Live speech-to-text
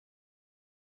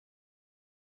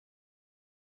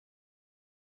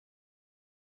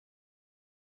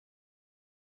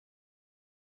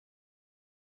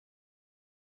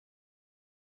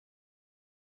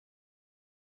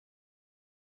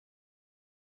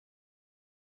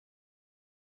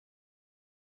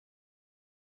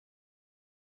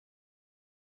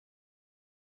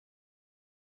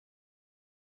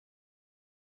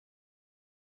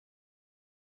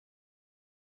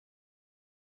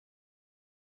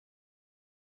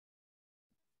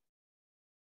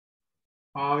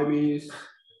Hi, Miss.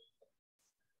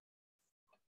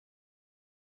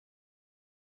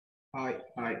 Hi.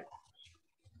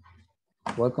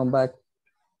 Welcome back.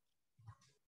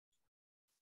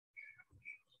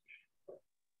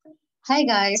 Hi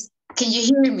guys, can you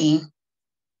hear me?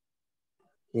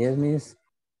 Yes, Miss.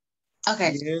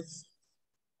 Okay. Yes.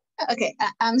 Okay,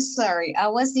 I'm sorry. I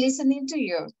was listening to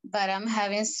you, but I'm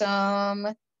having some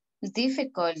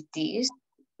difficulties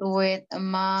with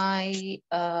my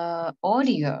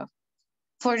audio.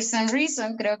 For some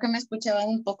reason, creo que me escuchaban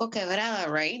un poco quebrada,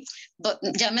 right? But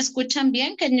 ¿ya me escuchan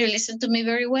bien? Can you listen to me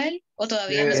very well? ¿O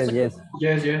todavía me Yes,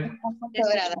 escuchan yes. un poco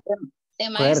quebrada?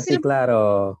 Am I Fuerte y still...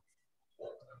 claro.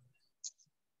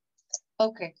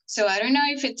 Okay, so I don't know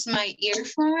if it's my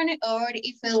earphone or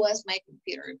if it was my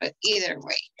computer, but either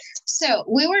way. So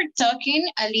we were talking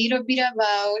a little bit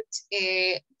about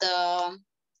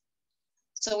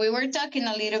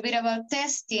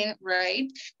testing,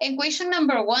 right? And question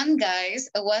number 1, guys,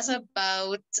 was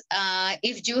about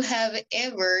if you have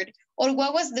ever, or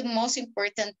what was the most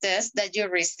important test that you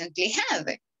recently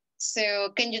had? So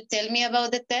can you tell me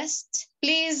about the test,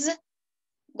 please?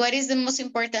 What is the most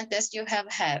important test you have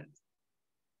had?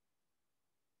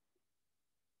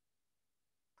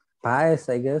 PAES,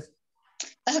 I guess.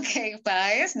 Okay,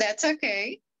 bias, that's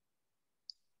okay.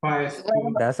 Bias.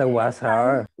 That's a was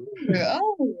hard.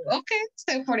 Oh, okay.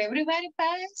 So for everybody,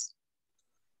 bias.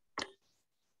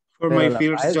 For Pero my la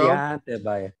first PAES job. ya antes,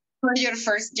 vaya. For your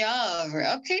first job.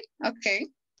 Okay.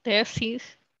 Thesis.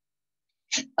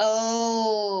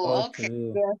 Oh, okay.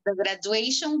 true. Yes, the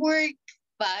graduation work,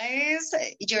 bias,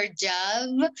 your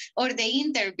job, or the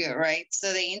interview, right?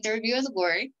 So the interview at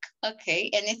work. Okay.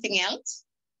 Anything else?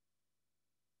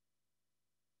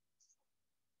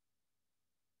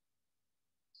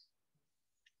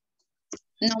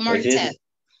 No more test.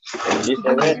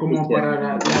 Como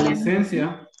para la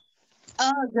licencia.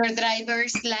 Oh, your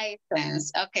driver's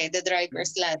license. Okay, the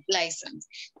driver's license.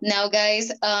 Now,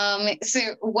 guys,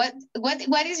 so what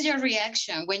is your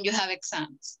reaction when you have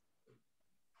exams?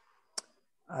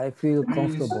 I feel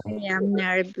comfortable. I am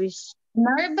nervous.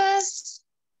 Nervous?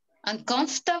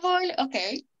 Uncomfortable?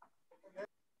 Okay.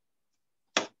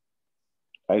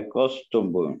 I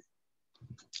comfortable.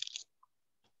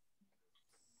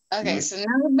 Okay, so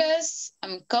nervous,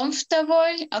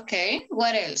 uncomfortable. Okay,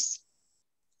 what else?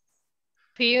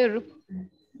 Fear.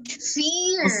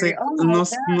 Fear. Oh my God.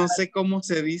 No sé cómo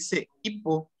se dice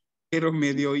hipo, pero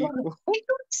medio hipo.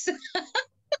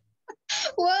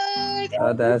 What?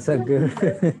 Oh, that's a good.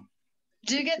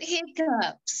 Do you get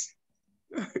hiccups?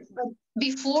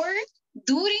 Before,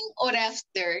 during, or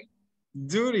after?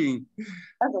 During.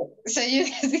 Okay, so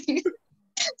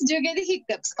you get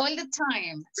hiccups all the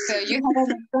time. So you have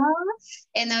an exam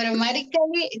and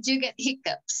automatically you get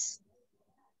hiccups.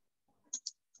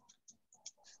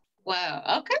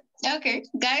 Wow, okay.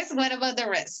 Guys, what about the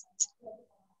rest?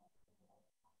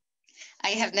 I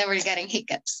have never gotten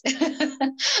hiccups.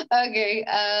 Okay.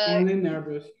 Only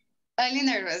nervous. Only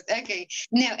nervous, okay.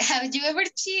 Now, have you ever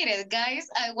cheated? Guys,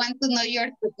 I want to know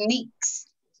your techniques.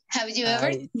 Have you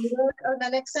ever cheated on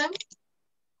an exam?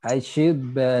 I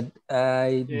should, but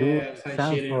I do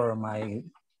exam cheated. for my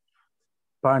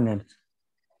partners.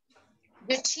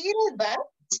 You cheated, but?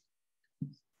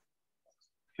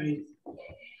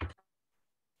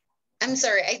 I'm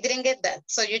sorry, I didn't get that.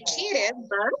 So you cheated,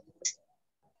 but?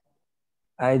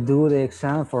 I do the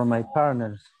exam for my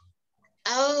partners.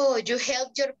 Oh, you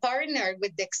helped your partner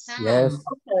with the exam. Yes.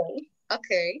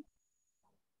 Okay.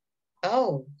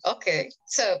 Oh, okay.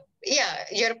 So, yeah,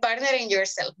 your partner and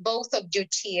yourself, both of you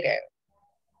cheated.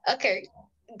 Okay.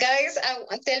 Guys,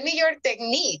 tell me your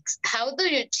techniques. How do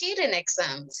you cheat in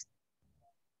exams?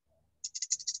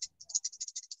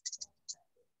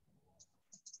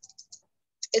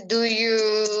 Do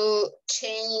you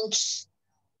change,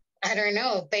 I don't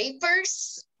know,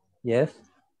 papers? Yes.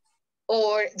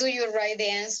 Or do you write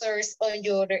the answers on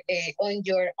your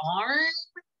arm?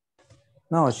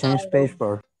 No, change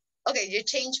paper. Okay, you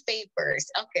change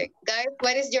papers. Okay, guys,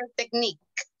 what is your technique?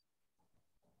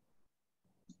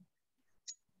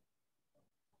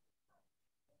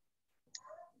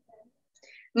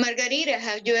 Margarita,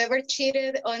 have you ever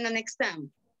cheated on an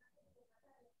exam?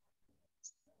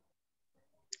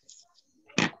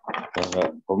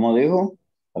 ¿Cómo dijo?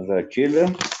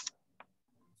 Chile.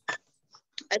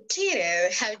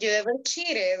 Cheated. Have you ever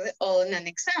cheated on an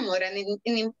exam or in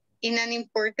an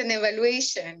important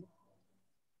evaluation?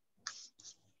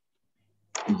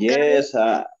 Yes,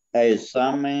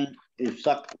 examen.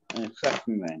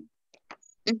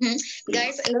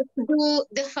 Guys, let's do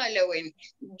the following.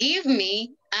 Give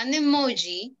me an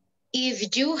emoji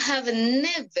if you have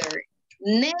never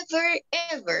never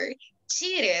ever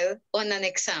cheated on an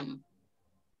exam?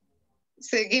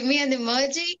 So give me an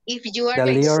emoji if you are The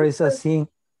like Leo is así.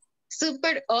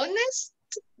 super honest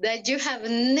that you have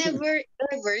never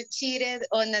ever cheated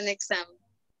on an exam.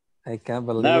 I can't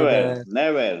believe Never, it.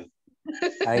 never.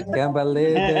 I can't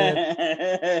believe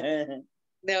it.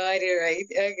 No, I did right.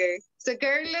 Okay. So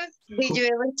Carlos, did you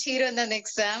ever cheat on an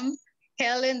exam?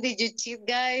 Helen, did you cheat,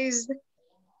 guys?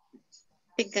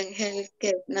 I think Angelica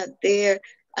is not there.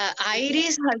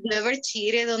 Iris, have you ever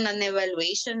cheated on an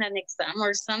evaluation, an exam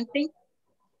or something?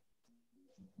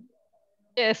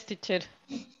 Yes, teacher.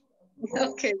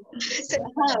 Okay. So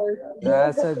how?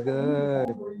 That's a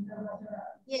good.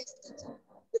 Yes.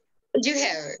 You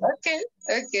have. Okay.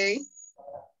 Okay.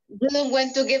 You don't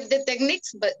want to give the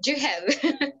techniques, but you have.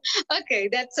 Okay,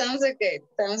 that sounds good.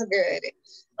 Sounds good.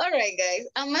 All right, guys.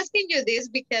 I'm asking you this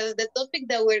because the topic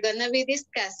that we're going to be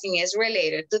discussing is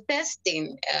related to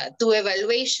testing, to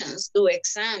evaluations, to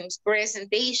exams,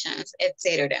 presentations,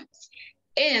 etc.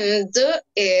 And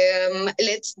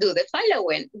let's do the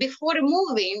following. Before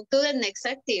moving to the next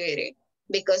activity,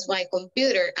 because my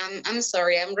computer, I'm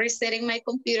sorry, I'm resetting my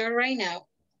computer right now,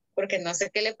 porque no sé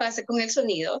qué le pasa con el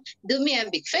sonido. Do me a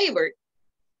big favor.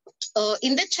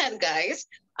 In the chat, guys,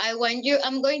 I'm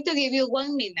going to give you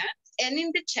 1 minute, and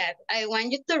in the chat, I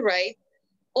want you to write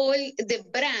all the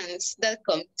brands that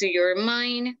come to your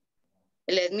mind.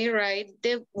 Let me write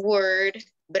the word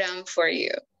brand for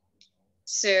you.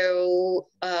 So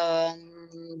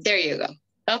there you go.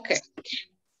 Okay.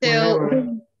 So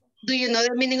Whatever. do you know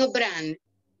the meaning of brand?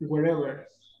 Whatever.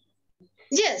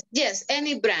 Yes,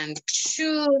 any brand.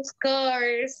 Shoes,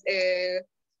 cars,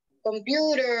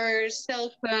 computers,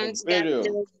 cell phones, Computer.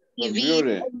 laptops, TV.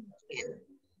 Computer.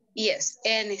 Yes,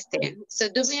 anything. So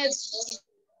do me a...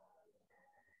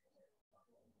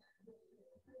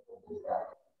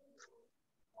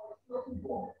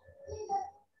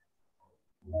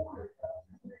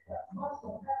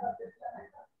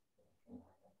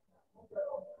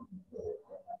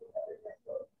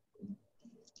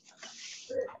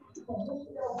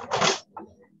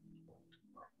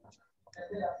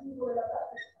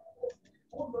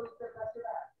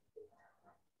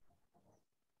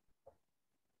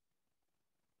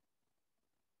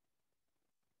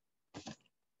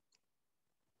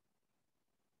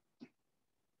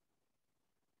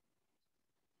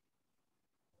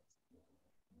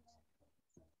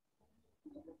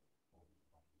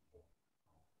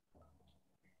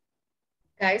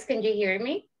 Guys, can you hear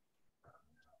me?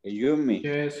 Yumi.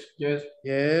 Yes, yes.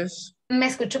 Yes. ¿Me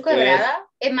escucho quebrada?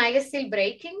 Am I still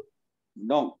breaking?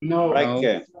 No, No.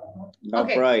 break. No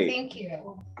Okay, break. thank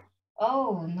you.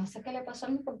 Oh, no sé qué le pasó a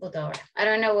mi computadora. I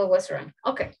don't know what was wrong.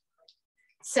 Okay.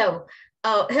 So,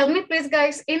 help me please,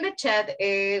 guys, in the chat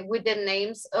with the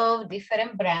names of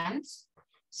different brands.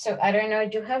 So, I don't know,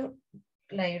 you have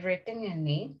like written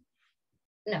any?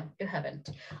 No, you haven't.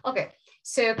 Okay.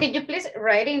 So, can you please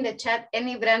write in the chat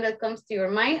any brand that comes to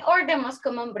your mind or the most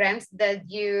common brands that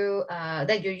you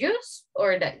use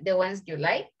or the ones you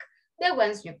like, the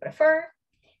ones you prefer.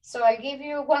 So, I'll give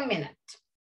you 1 minute.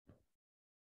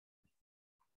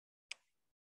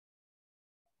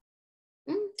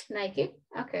 Nike,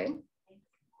 okay.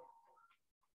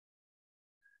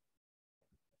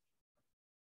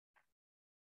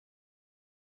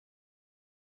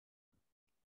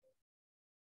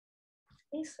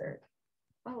 Acer,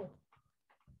 oh.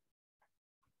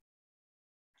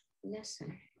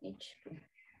 Listen, HP,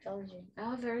 LG,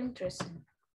 oh, very interesting.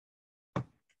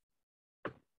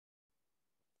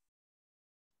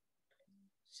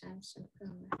 Samsung,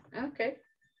 okay.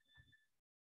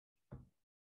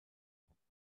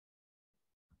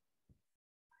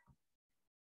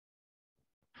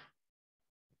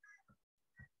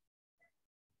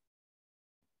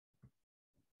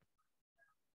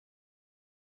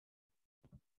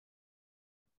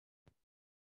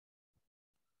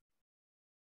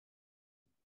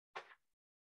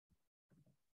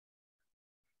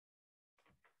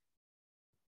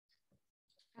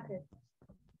 Okay.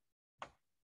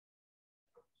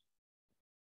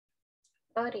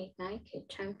 Body, Nike,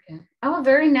 Champion. Oh,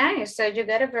 very nice. So you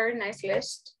got a very nice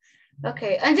list.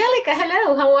 Okay, Angelica,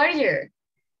 hello, how are you?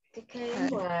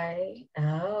 DKNY.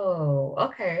 Oh,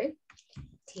 okay.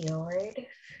 Tiored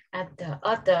at the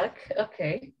duck.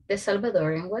 Okay. The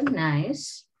Salvadorian one,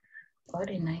 nice.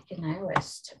 Body, Nike, and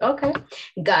West. Okay.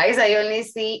 Guys, I only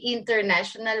see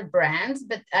international brands,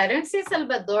 but I don't see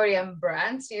Salvadorian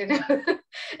brands, you know.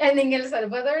 And in El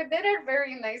Salvador, there are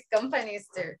very nice companies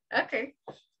too. Okay.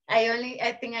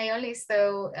 I think I only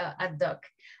saw a duck.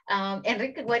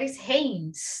 Enrique, what is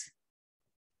Haynes?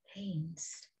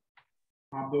 Haynes.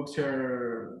 A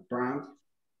boxer brand.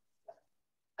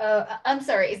 I'm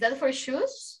sorry, is that for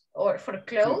shoes or for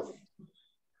clothes?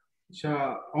 It's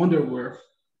underwear.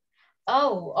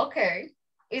 Oh, okay.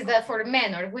 Is that for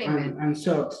men or women? And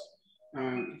socks.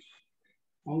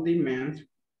 Only men.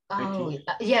 Oh,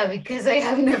 yeah, because I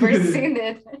have never seen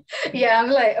it. Yeah, I'm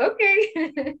like, okay.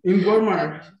 In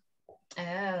Walmart.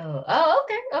 Oh,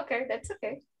 okay, that's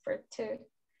okay. For two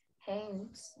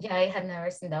hands. Yeah, I have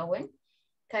never seen that one.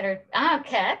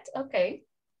 Cat, okay.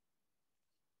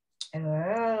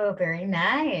 Oh, very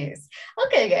nice.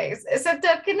 Okay, guys. So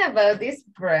talking about these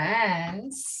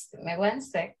brands, give me one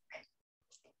sec.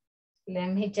 Let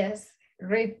me just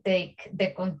retake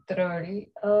the control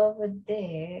of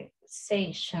the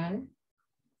session.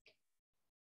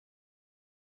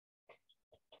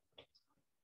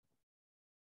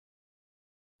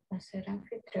 Hacer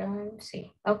anfitrión,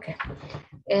 sí. Okay.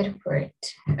 Airport.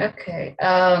 Okay.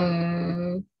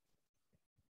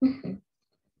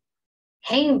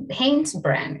 Haynes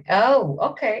brand. Oh,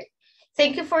 okay.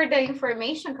 Thank you for the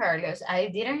information, Carlos. I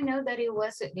didn't know that it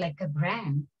was like a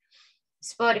brand.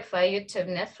 Spotify, YouTube,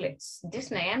 Netflix,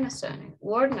 Disney, Amazon,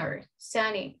 Warner,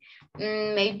 Sony.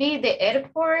 Maybe the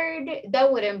airport,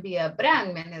 that wouldn't be a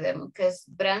brand, many of them, because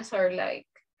brands are like,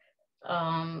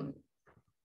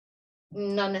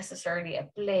 not necessarily a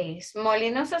place.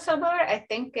 Molinos El Salvador, I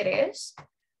think it is,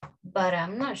 but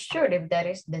I'm not sure if that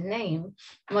is the name.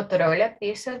 Motorola,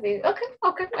 Pizza,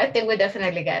 okay, I think we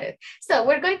definitely got it. So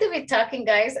we're going to be talking,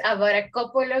 guys, about a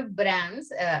couple of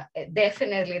brands,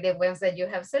 definitely the ones that you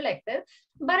have selected,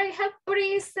 but I have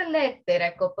pre-selected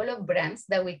a couple of brands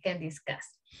that we can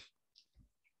discuss.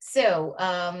 So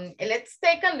let's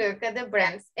take a look at the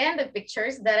brands and the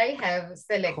pictures that I have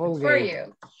selected for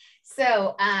you.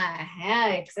 So,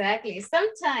 exactly.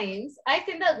 Sometimes I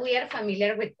think that we are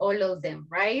familiar with all of them,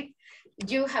 right?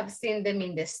 You have seen them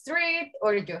in the street,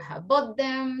 or you have bought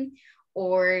them,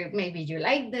 or maybe you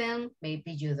like them,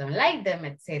 maybe you don't like them,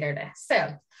 etc.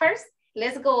 So first,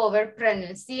 let's go over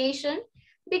pronunciation,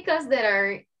 because there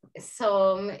are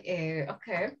some,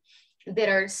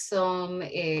 there are some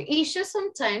issues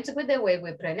sometimes with the way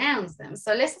we pronounce them.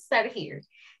 So let's start here.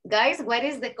 Guys, what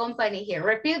is the company here?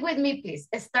 Repeat with me, please.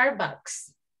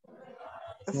 Starbucks.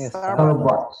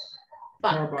 Starbucks.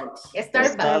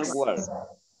 Starbucks.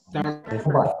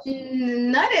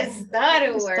 Not a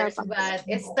Star Wars, but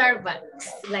a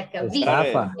Starbucks, like a V.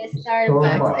 Starbucks.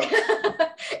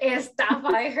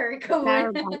 Estafa, I heard.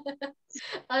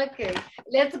 Okay,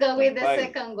 let's go with the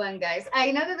second one, guys.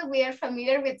 I know that we are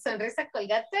familiar with Sonrisa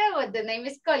Colgate, but the name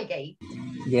is Colgate.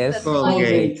 Yes.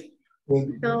 Colgate.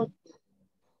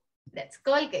 That's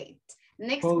Colgate.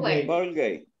 Next one.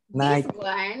 Colgate. This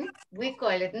one, we call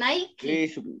it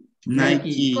Nike.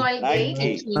 Nike.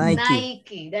 Colgate.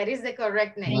 Nike. That is the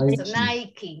correct name. Nike. So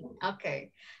Nike.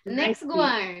 Okay. Next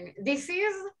one. This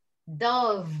is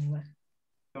Dove.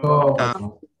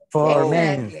 For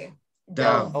men. Exactly.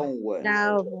 Dove.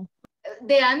 Dove.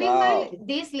 The animal,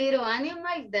 this little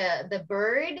animal, the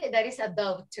bird, that is a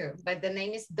dove too, but the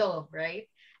name is Dove, right?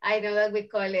 I know that we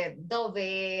call it Dove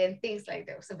and things like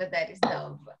that, so, but that is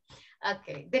Dove.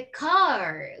 Okay, the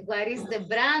car, what is the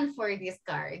brand for this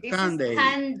car? This Hyundai. is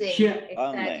Hyundai. Yeah.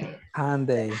 Exactly.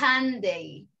 Hyundai.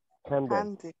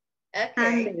 Hyundai.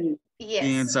 Okay. Yes.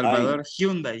 En El Salvador,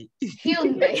 Hyundai.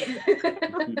 Hyundai.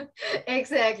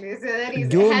 Exactly. So that is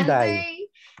Hyundai.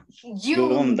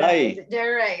 Hyundai.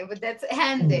 You're right, but that's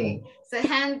Hyundai. So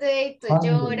Hyundai,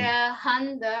 Toyota,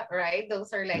 Honda, right?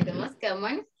 Those are like the most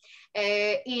common.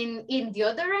 In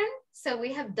deodorant, so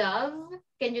we have Dove.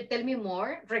 Can you tell me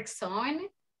more? Rexona.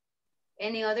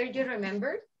 Any other you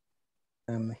remember?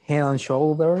 Head and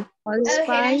Shoulder. Head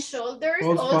and Shoulders.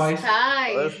 Old Old Spice.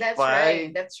 Spice. That's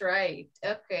right. That's right.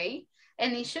 Okay.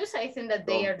 Any shoes? I think that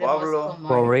they are the most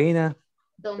common. Purina.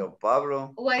 Don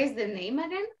Pablo. What is the name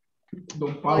again?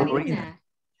 Don Pablo. Corina.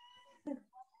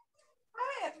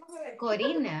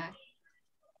 Corina.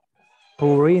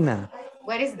 Purina.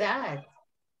 What is that?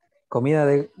 Comida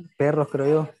de perros, creo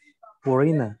yo.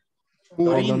 Purina.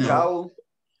 Purina. Chow.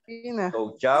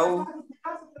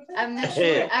 I'm not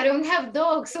sure. I don't have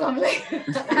dogs, so I'm like,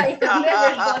 I have never done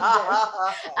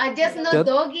that. I just know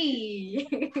doggy.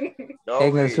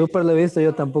 En el super lo he visto,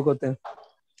 yo tampoco tengo.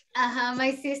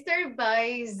 My sister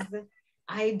buys,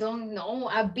 I don't know,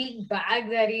 a big bag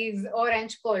that is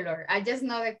orange color. I just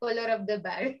know the color of the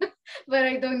bag, but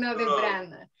I don't know the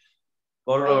brand.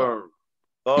 Color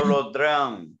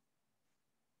drum.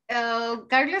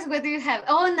 Carlos, what do you have?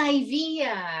 Oh,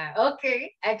 Nivea.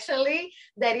 Okay, actually,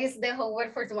 that is the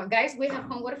homework for tomorrow. Guys, we have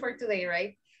homework for today,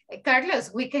 right?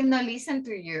 Carlos, we cannot listen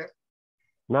to you.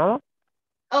 No?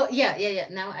 Oh, yeah.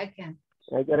 Now I can.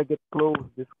 I gotta get close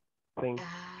this thing.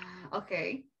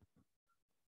 Okay.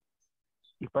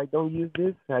 If I don't use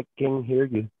this, I can hear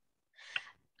you.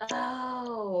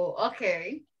 Oh,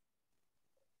 okay.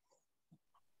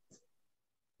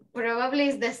 Probably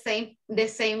it's the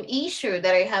same issue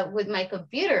that I have with my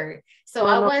computer. So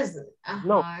No,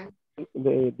 no.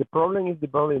 The problem is the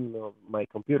volume of my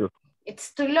computer.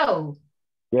 It's too low.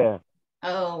 Yeah.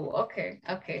 Oh, okay,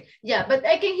 okay. Yeah, but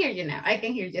I can hear you now. I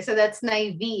can hear you. So that's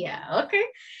Naivia. Okay.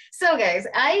 So guys,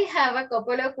 I have a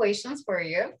couple of questions for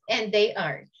you, and they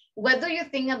are, what do you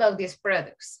think about these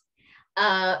products?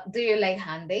 Do you like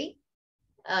Hyundai?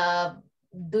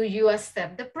 Do you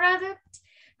accept the product?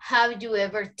 Have you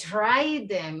ever tried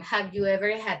them? Have you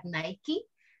ever had Nike?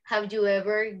 Have you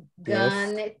ever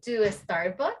gone to a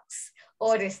Starbucks?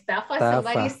 Or estafa,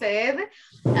 somebody said.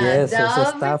 Yes, Dove.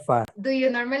 it's estafa. Do you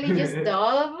normally use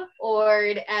Dove?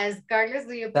 Or as Carlos,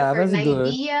 do you prefer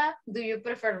Nivea? Do you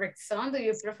prefer Rexona? Do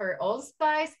you prefer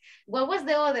Allspice? What was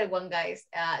the other one, guys?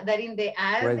 That in the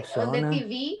ad Rexona. on the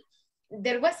TV,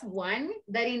 there was one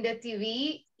that in the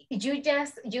TV, you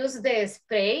just use the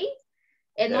spray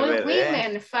and all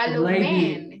women follow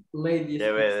men. Ladies.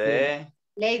 DVD.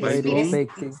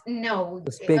 Ladies. No.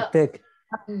 Speak.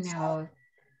 No.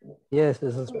 Yes,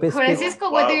 it's a specific. Francisco,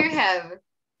 what do you have?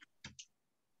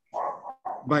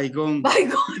 Bygone.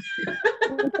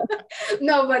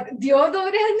 No, but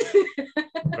deodorant.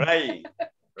 Right.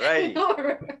 No,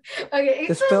 okay,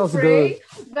 it's so spray,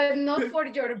 but not for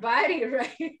your body,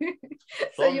 right?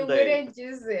 So you wouldn't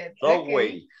use it.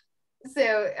 Subway. Okay.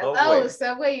 So,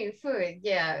 Subway food,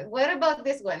 yeah. What about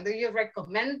this one? Do you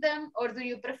recommend them or do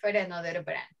you prefer another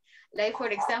brand? Like, for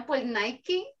example,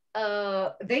 Nike.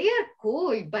 They are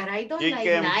cool, but I don't like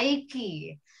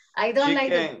Nike. I don't like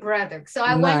the product. So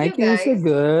I want you guys. Nike is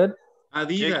good.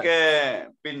 Adidas.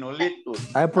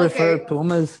 I prefer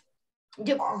Pumas.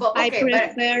 I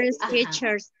prefer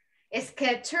Skechers.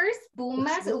 Skechers,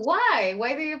 Pumas. Why?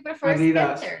 Why do you prefer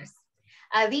Adidas. Skechers?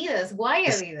 Adidas. Why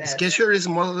Adidas? Skechers is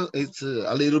more. It's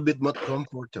a little bit more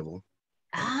comfortable.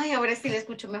 Ay, ahora sí le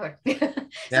escucho mejor.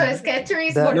 So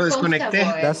Skechers is more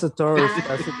comfortable. That's a tourist.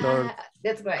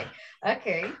 That's right.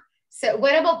 Okay. So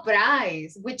what about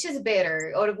price? Which is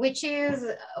better or which is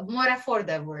more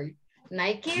affordable?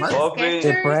 Nike, Skechers?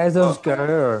 The price of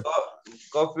girl.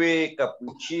 Coffee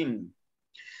cappuccino.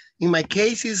 In my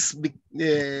case,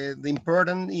 the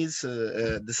important is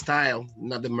the style,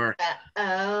 not the mark.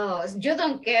 You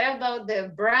don't care about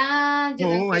the brand.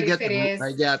 No, I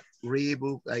got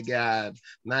Reebok, I got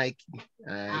Nike.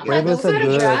 But those are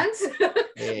brands.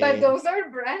 But those are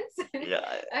brands.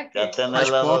 Yeah. Okay.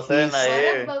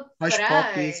 Hush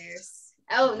Puppies.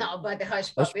 Oh no, but the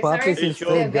Hush Puppies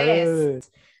are the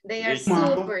best. They are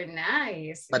super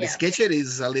nice. But the Skechers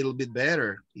is a little bit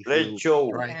better.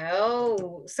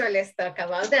 Oh, so let's talk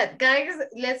about that. Guys,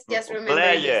 let's just remember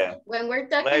this. When we're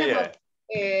talking about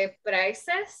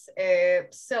prices,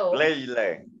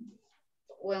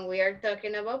 when we are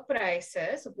talking about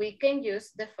prices, we can use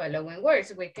the following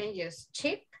words. We can use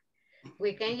cheap.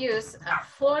 We can use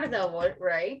affordable,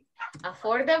 right?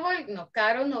 Affordable, no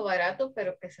caro, no barato,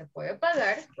 pero que se puede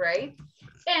pagar, right?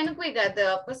 And we got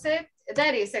the opposite,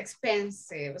 that is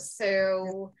expensive.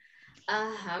 So,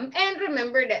 and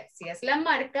remember that si es la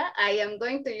marca, I am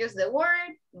going to use the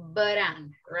word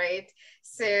brand, right?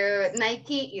 So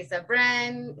Nike is a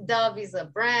brand, Dove is a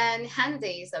brand,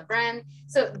 Hyundai is a brand.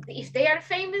 So if they are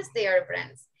famous, they are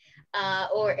brands.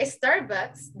 Or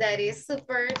Starbucks, that is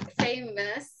super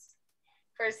famous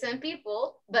for some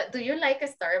people, but do you like a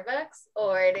Starbucks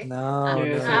or no?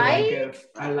 Yes, I like it.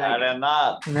 I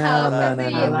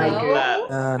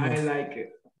like it.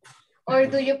 Or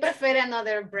do you prefer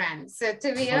another brand? So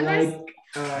to be honest,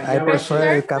 I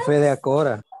prefer el café de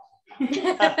Acora.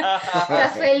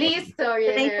 Café listo,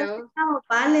 you know. No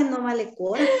vale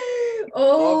Cora.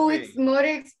 Oh, coffee. It's more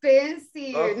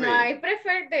expensive. Coffee. No, I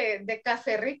prefer the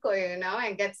café rico, you know,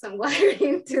 and get some water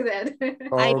into that.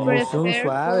 I prefer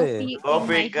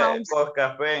coffee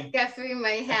Coffee in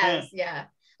my house, yeah.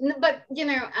 No, but, you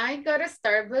know, I go to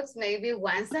Starbucks maybe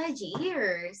once a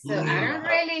year, so I don't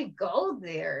really go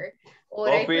there. Or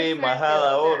coffee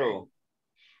Majada Oro.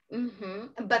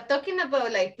 But talking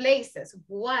about like places,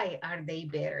 why are they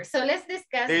better? So let's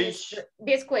discuss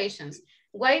these questions.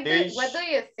 What do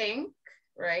you think,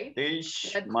 right?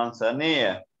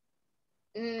 Manzanilla.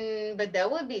 But that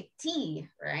would be tea,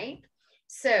 right?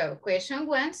 So question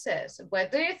 1 says,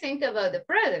 what do you think about the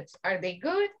products? Are they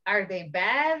good? Are they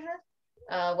bad?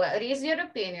 What is your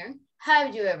opinion?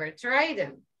 Have you ever tried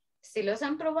them? ¿Si los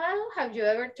han probado? Have you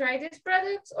ever tried these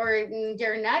products or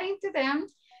you're not into them?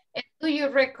 And do you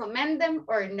recommend them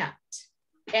or not?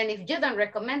 And if you don't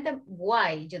recommend them,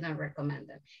 why you don't recommend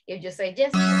them? If you say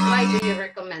yes, why do you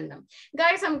recommend them?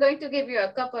 Guys, I'm going to give you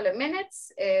a couple of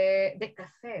minutes. De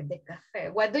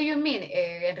café. What do you mean,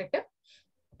 Enrique?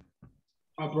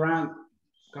 A brand,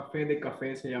 café de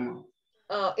café se llama.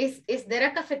 Is there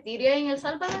a cafeteria in El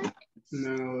Salvador?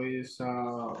 No, it's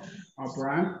a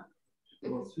brand.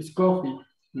 It's coffee,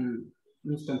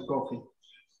 instant coffee.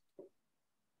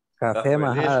 Café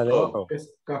majada de oro.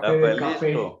 Café de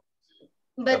café.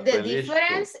 But the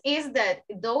difference is that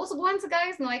those ones,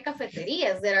 guys, no hay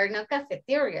cafeterías. There are no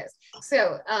cafeterias.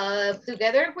 So,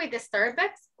 together with the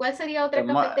Starbucks, ¿cuál sería otra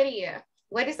cafetería?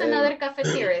 What is another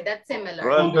cafeteria that's similar?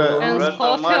 Ben's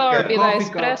Coffee or Viva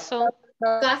Espresso.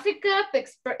 Coffee Cup,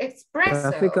 Espresso.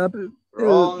 Coffee cup is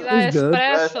good.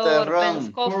 Espresso or Ben's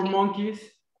Coffee. Four monkeys.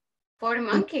 Four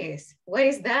monkeys. What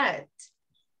is that?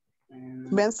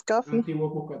 Ben's Coffee.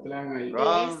 Four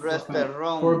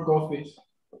coffees.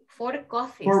 Four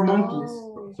coffees. Four monkeys.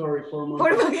 Oh. Sorry, four monkeys.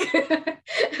 Four monkeys.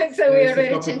 So we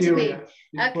already changed the name.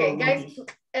 Okay, guys,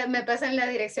 me pasan la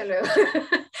dirección luego.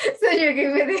 So you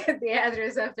give me the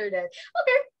address after that.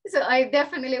 Okay, so I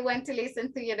definitely want to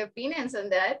listen to your opinions on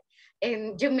that.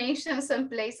 And you mentioned some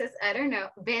places, I don't know,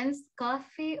 Ben's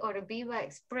Coffee or Viva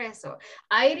Espresso.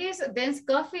 Iris, Ben's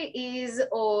Coffee is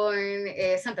on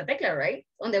Santa Tecla, right?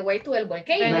 On the way to El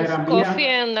Volcán. Ben's Coffee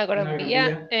and La Gran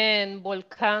Vía and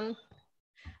Volcán.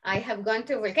 I have gone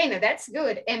to Volcano, that's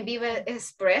good. And Viva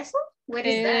Espresso, what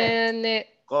is that?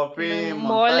 Coffee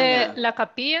Mole La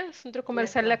Capilla, Centro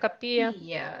Comercial La Capilla.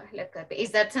 Yeah, La Capilla.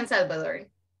 Is that San Salvador?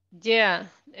 Yeah,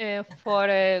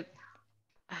 for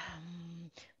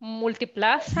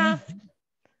Multiplaza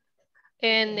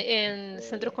en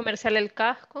Centro Comercial El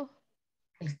Casco.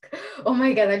 Oh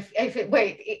my God, I feel,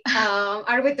 wait,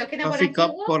 are we talking about Coffee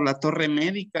Cup Antigua? por la Torre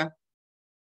Médica.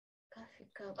 Coffee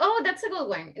Cup. Oh, that's a good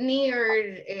one.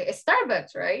 Near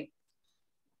Starbucks, right?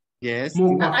 Yes.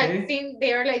 I think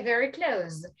they're like very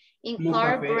close. In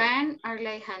car brand are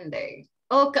like Hyundai.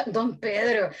 Oh, Don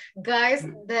Pedro. Guys,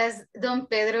 does Don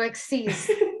Pedro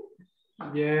exist?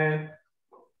 Yeah.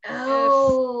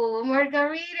 Oh,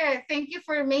 Margarita, thank you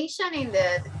for mentioning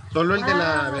that. Solo el de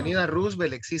la Avenida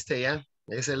Roosevelt existe ya.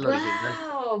 Es el original.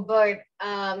 Wow, but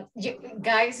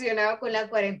guys, you know, con la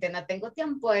cuarentena tengo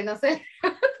tiempo de no sé.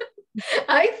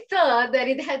 I thought that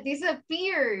it had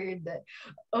disappeared.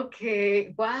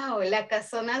 Okay, wow, La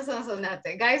Casona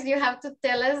Sonsonate. Guys, you have to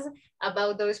tell us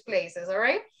about those places, all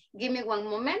right? Give me one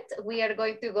moment. We are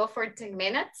going to go for 10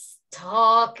 minutes.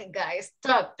 Talk, guys,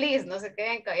 talk. Please, no se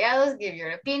queden callados. Give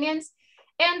your opinions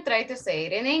and try to say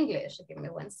it in English. Give me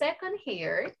 1 second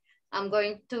here. I'm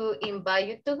going to invite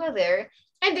you to go there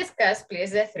and discuss,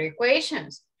 please, the 3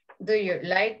 questions. Do you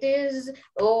like this?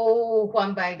 Oh,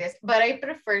 Juan Valdez. But I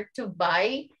prefer to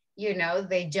buy, you know,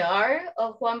 the jar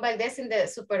of Juan Valdez in the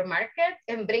supermarket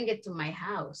and bring it to my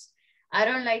house. I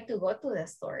don't like to go to the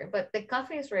store, but the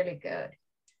coffee is really good.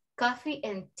 Coffee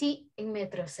and tea in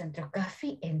Metro Centro.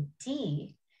 Coffee and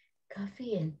tea.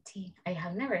 Coffee and tea. I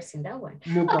have never seen that one.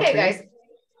 Okay, guys.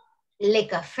 Le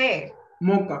café.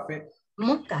 Mon café.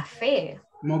 Mon café.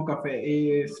 Mon café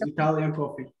is Italian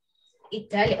coffee.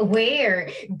 Italian. Where?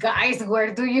 Guys,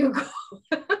 where do you go?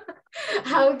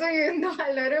 How do you know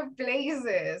a lot of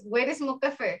places? Where is Mon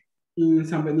café? In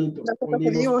San Benito.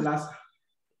 Olivos Plaza.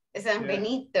 San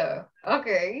Benito.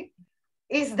 Okay.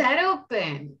 Is that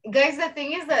open? Guys, the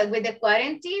thing is that with the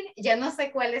quarantine, ya no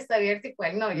sé cuál está abierto y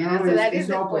cuál no. No, so that it's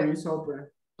is open, it's open.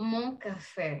 Mon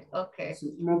café, okay.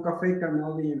 Mon café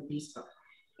cannoli and pizza.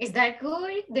 Is that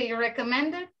good? Do you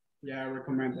recommend it? Yeah, I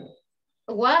recommend it.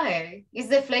 Why? Is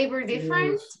the flavor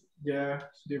different? Yeah,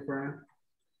 it's different.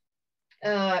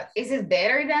 Is it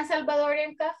better than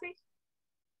Salvadorian coffee?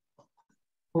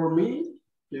 For me,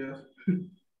 yes.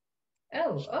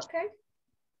 Oh, okay.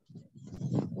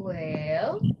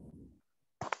 Well,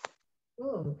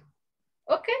 ooh.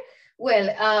 Okay.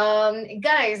 Well,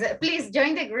 guys, please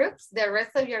join the groups. The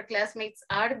rest of your classmates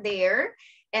are there.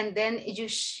 And then you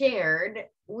shared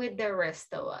with the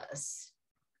rest of us.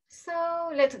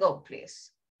 So let's go,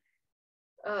 please.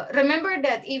 Remember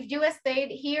that if you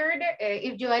stayed here,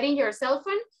 if you are in your cell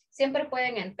phone, siempre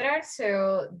pueden entrar.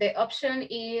 So the option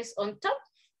is on top.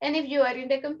 And if you are in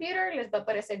the computer, les va a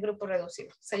aparecer grupo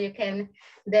reducido. So you can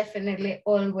definitely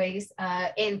always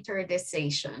enter the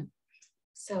session.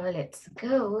 So let's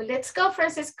go. Let's go,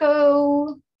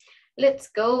 Francisco. Let's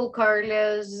go,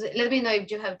 Carlos. Let me know if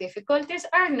you have difficulties.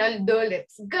 Arnoldo,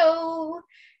 let's go.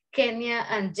 Kenya,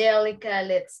 Angelica,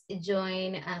 let's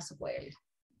join as well.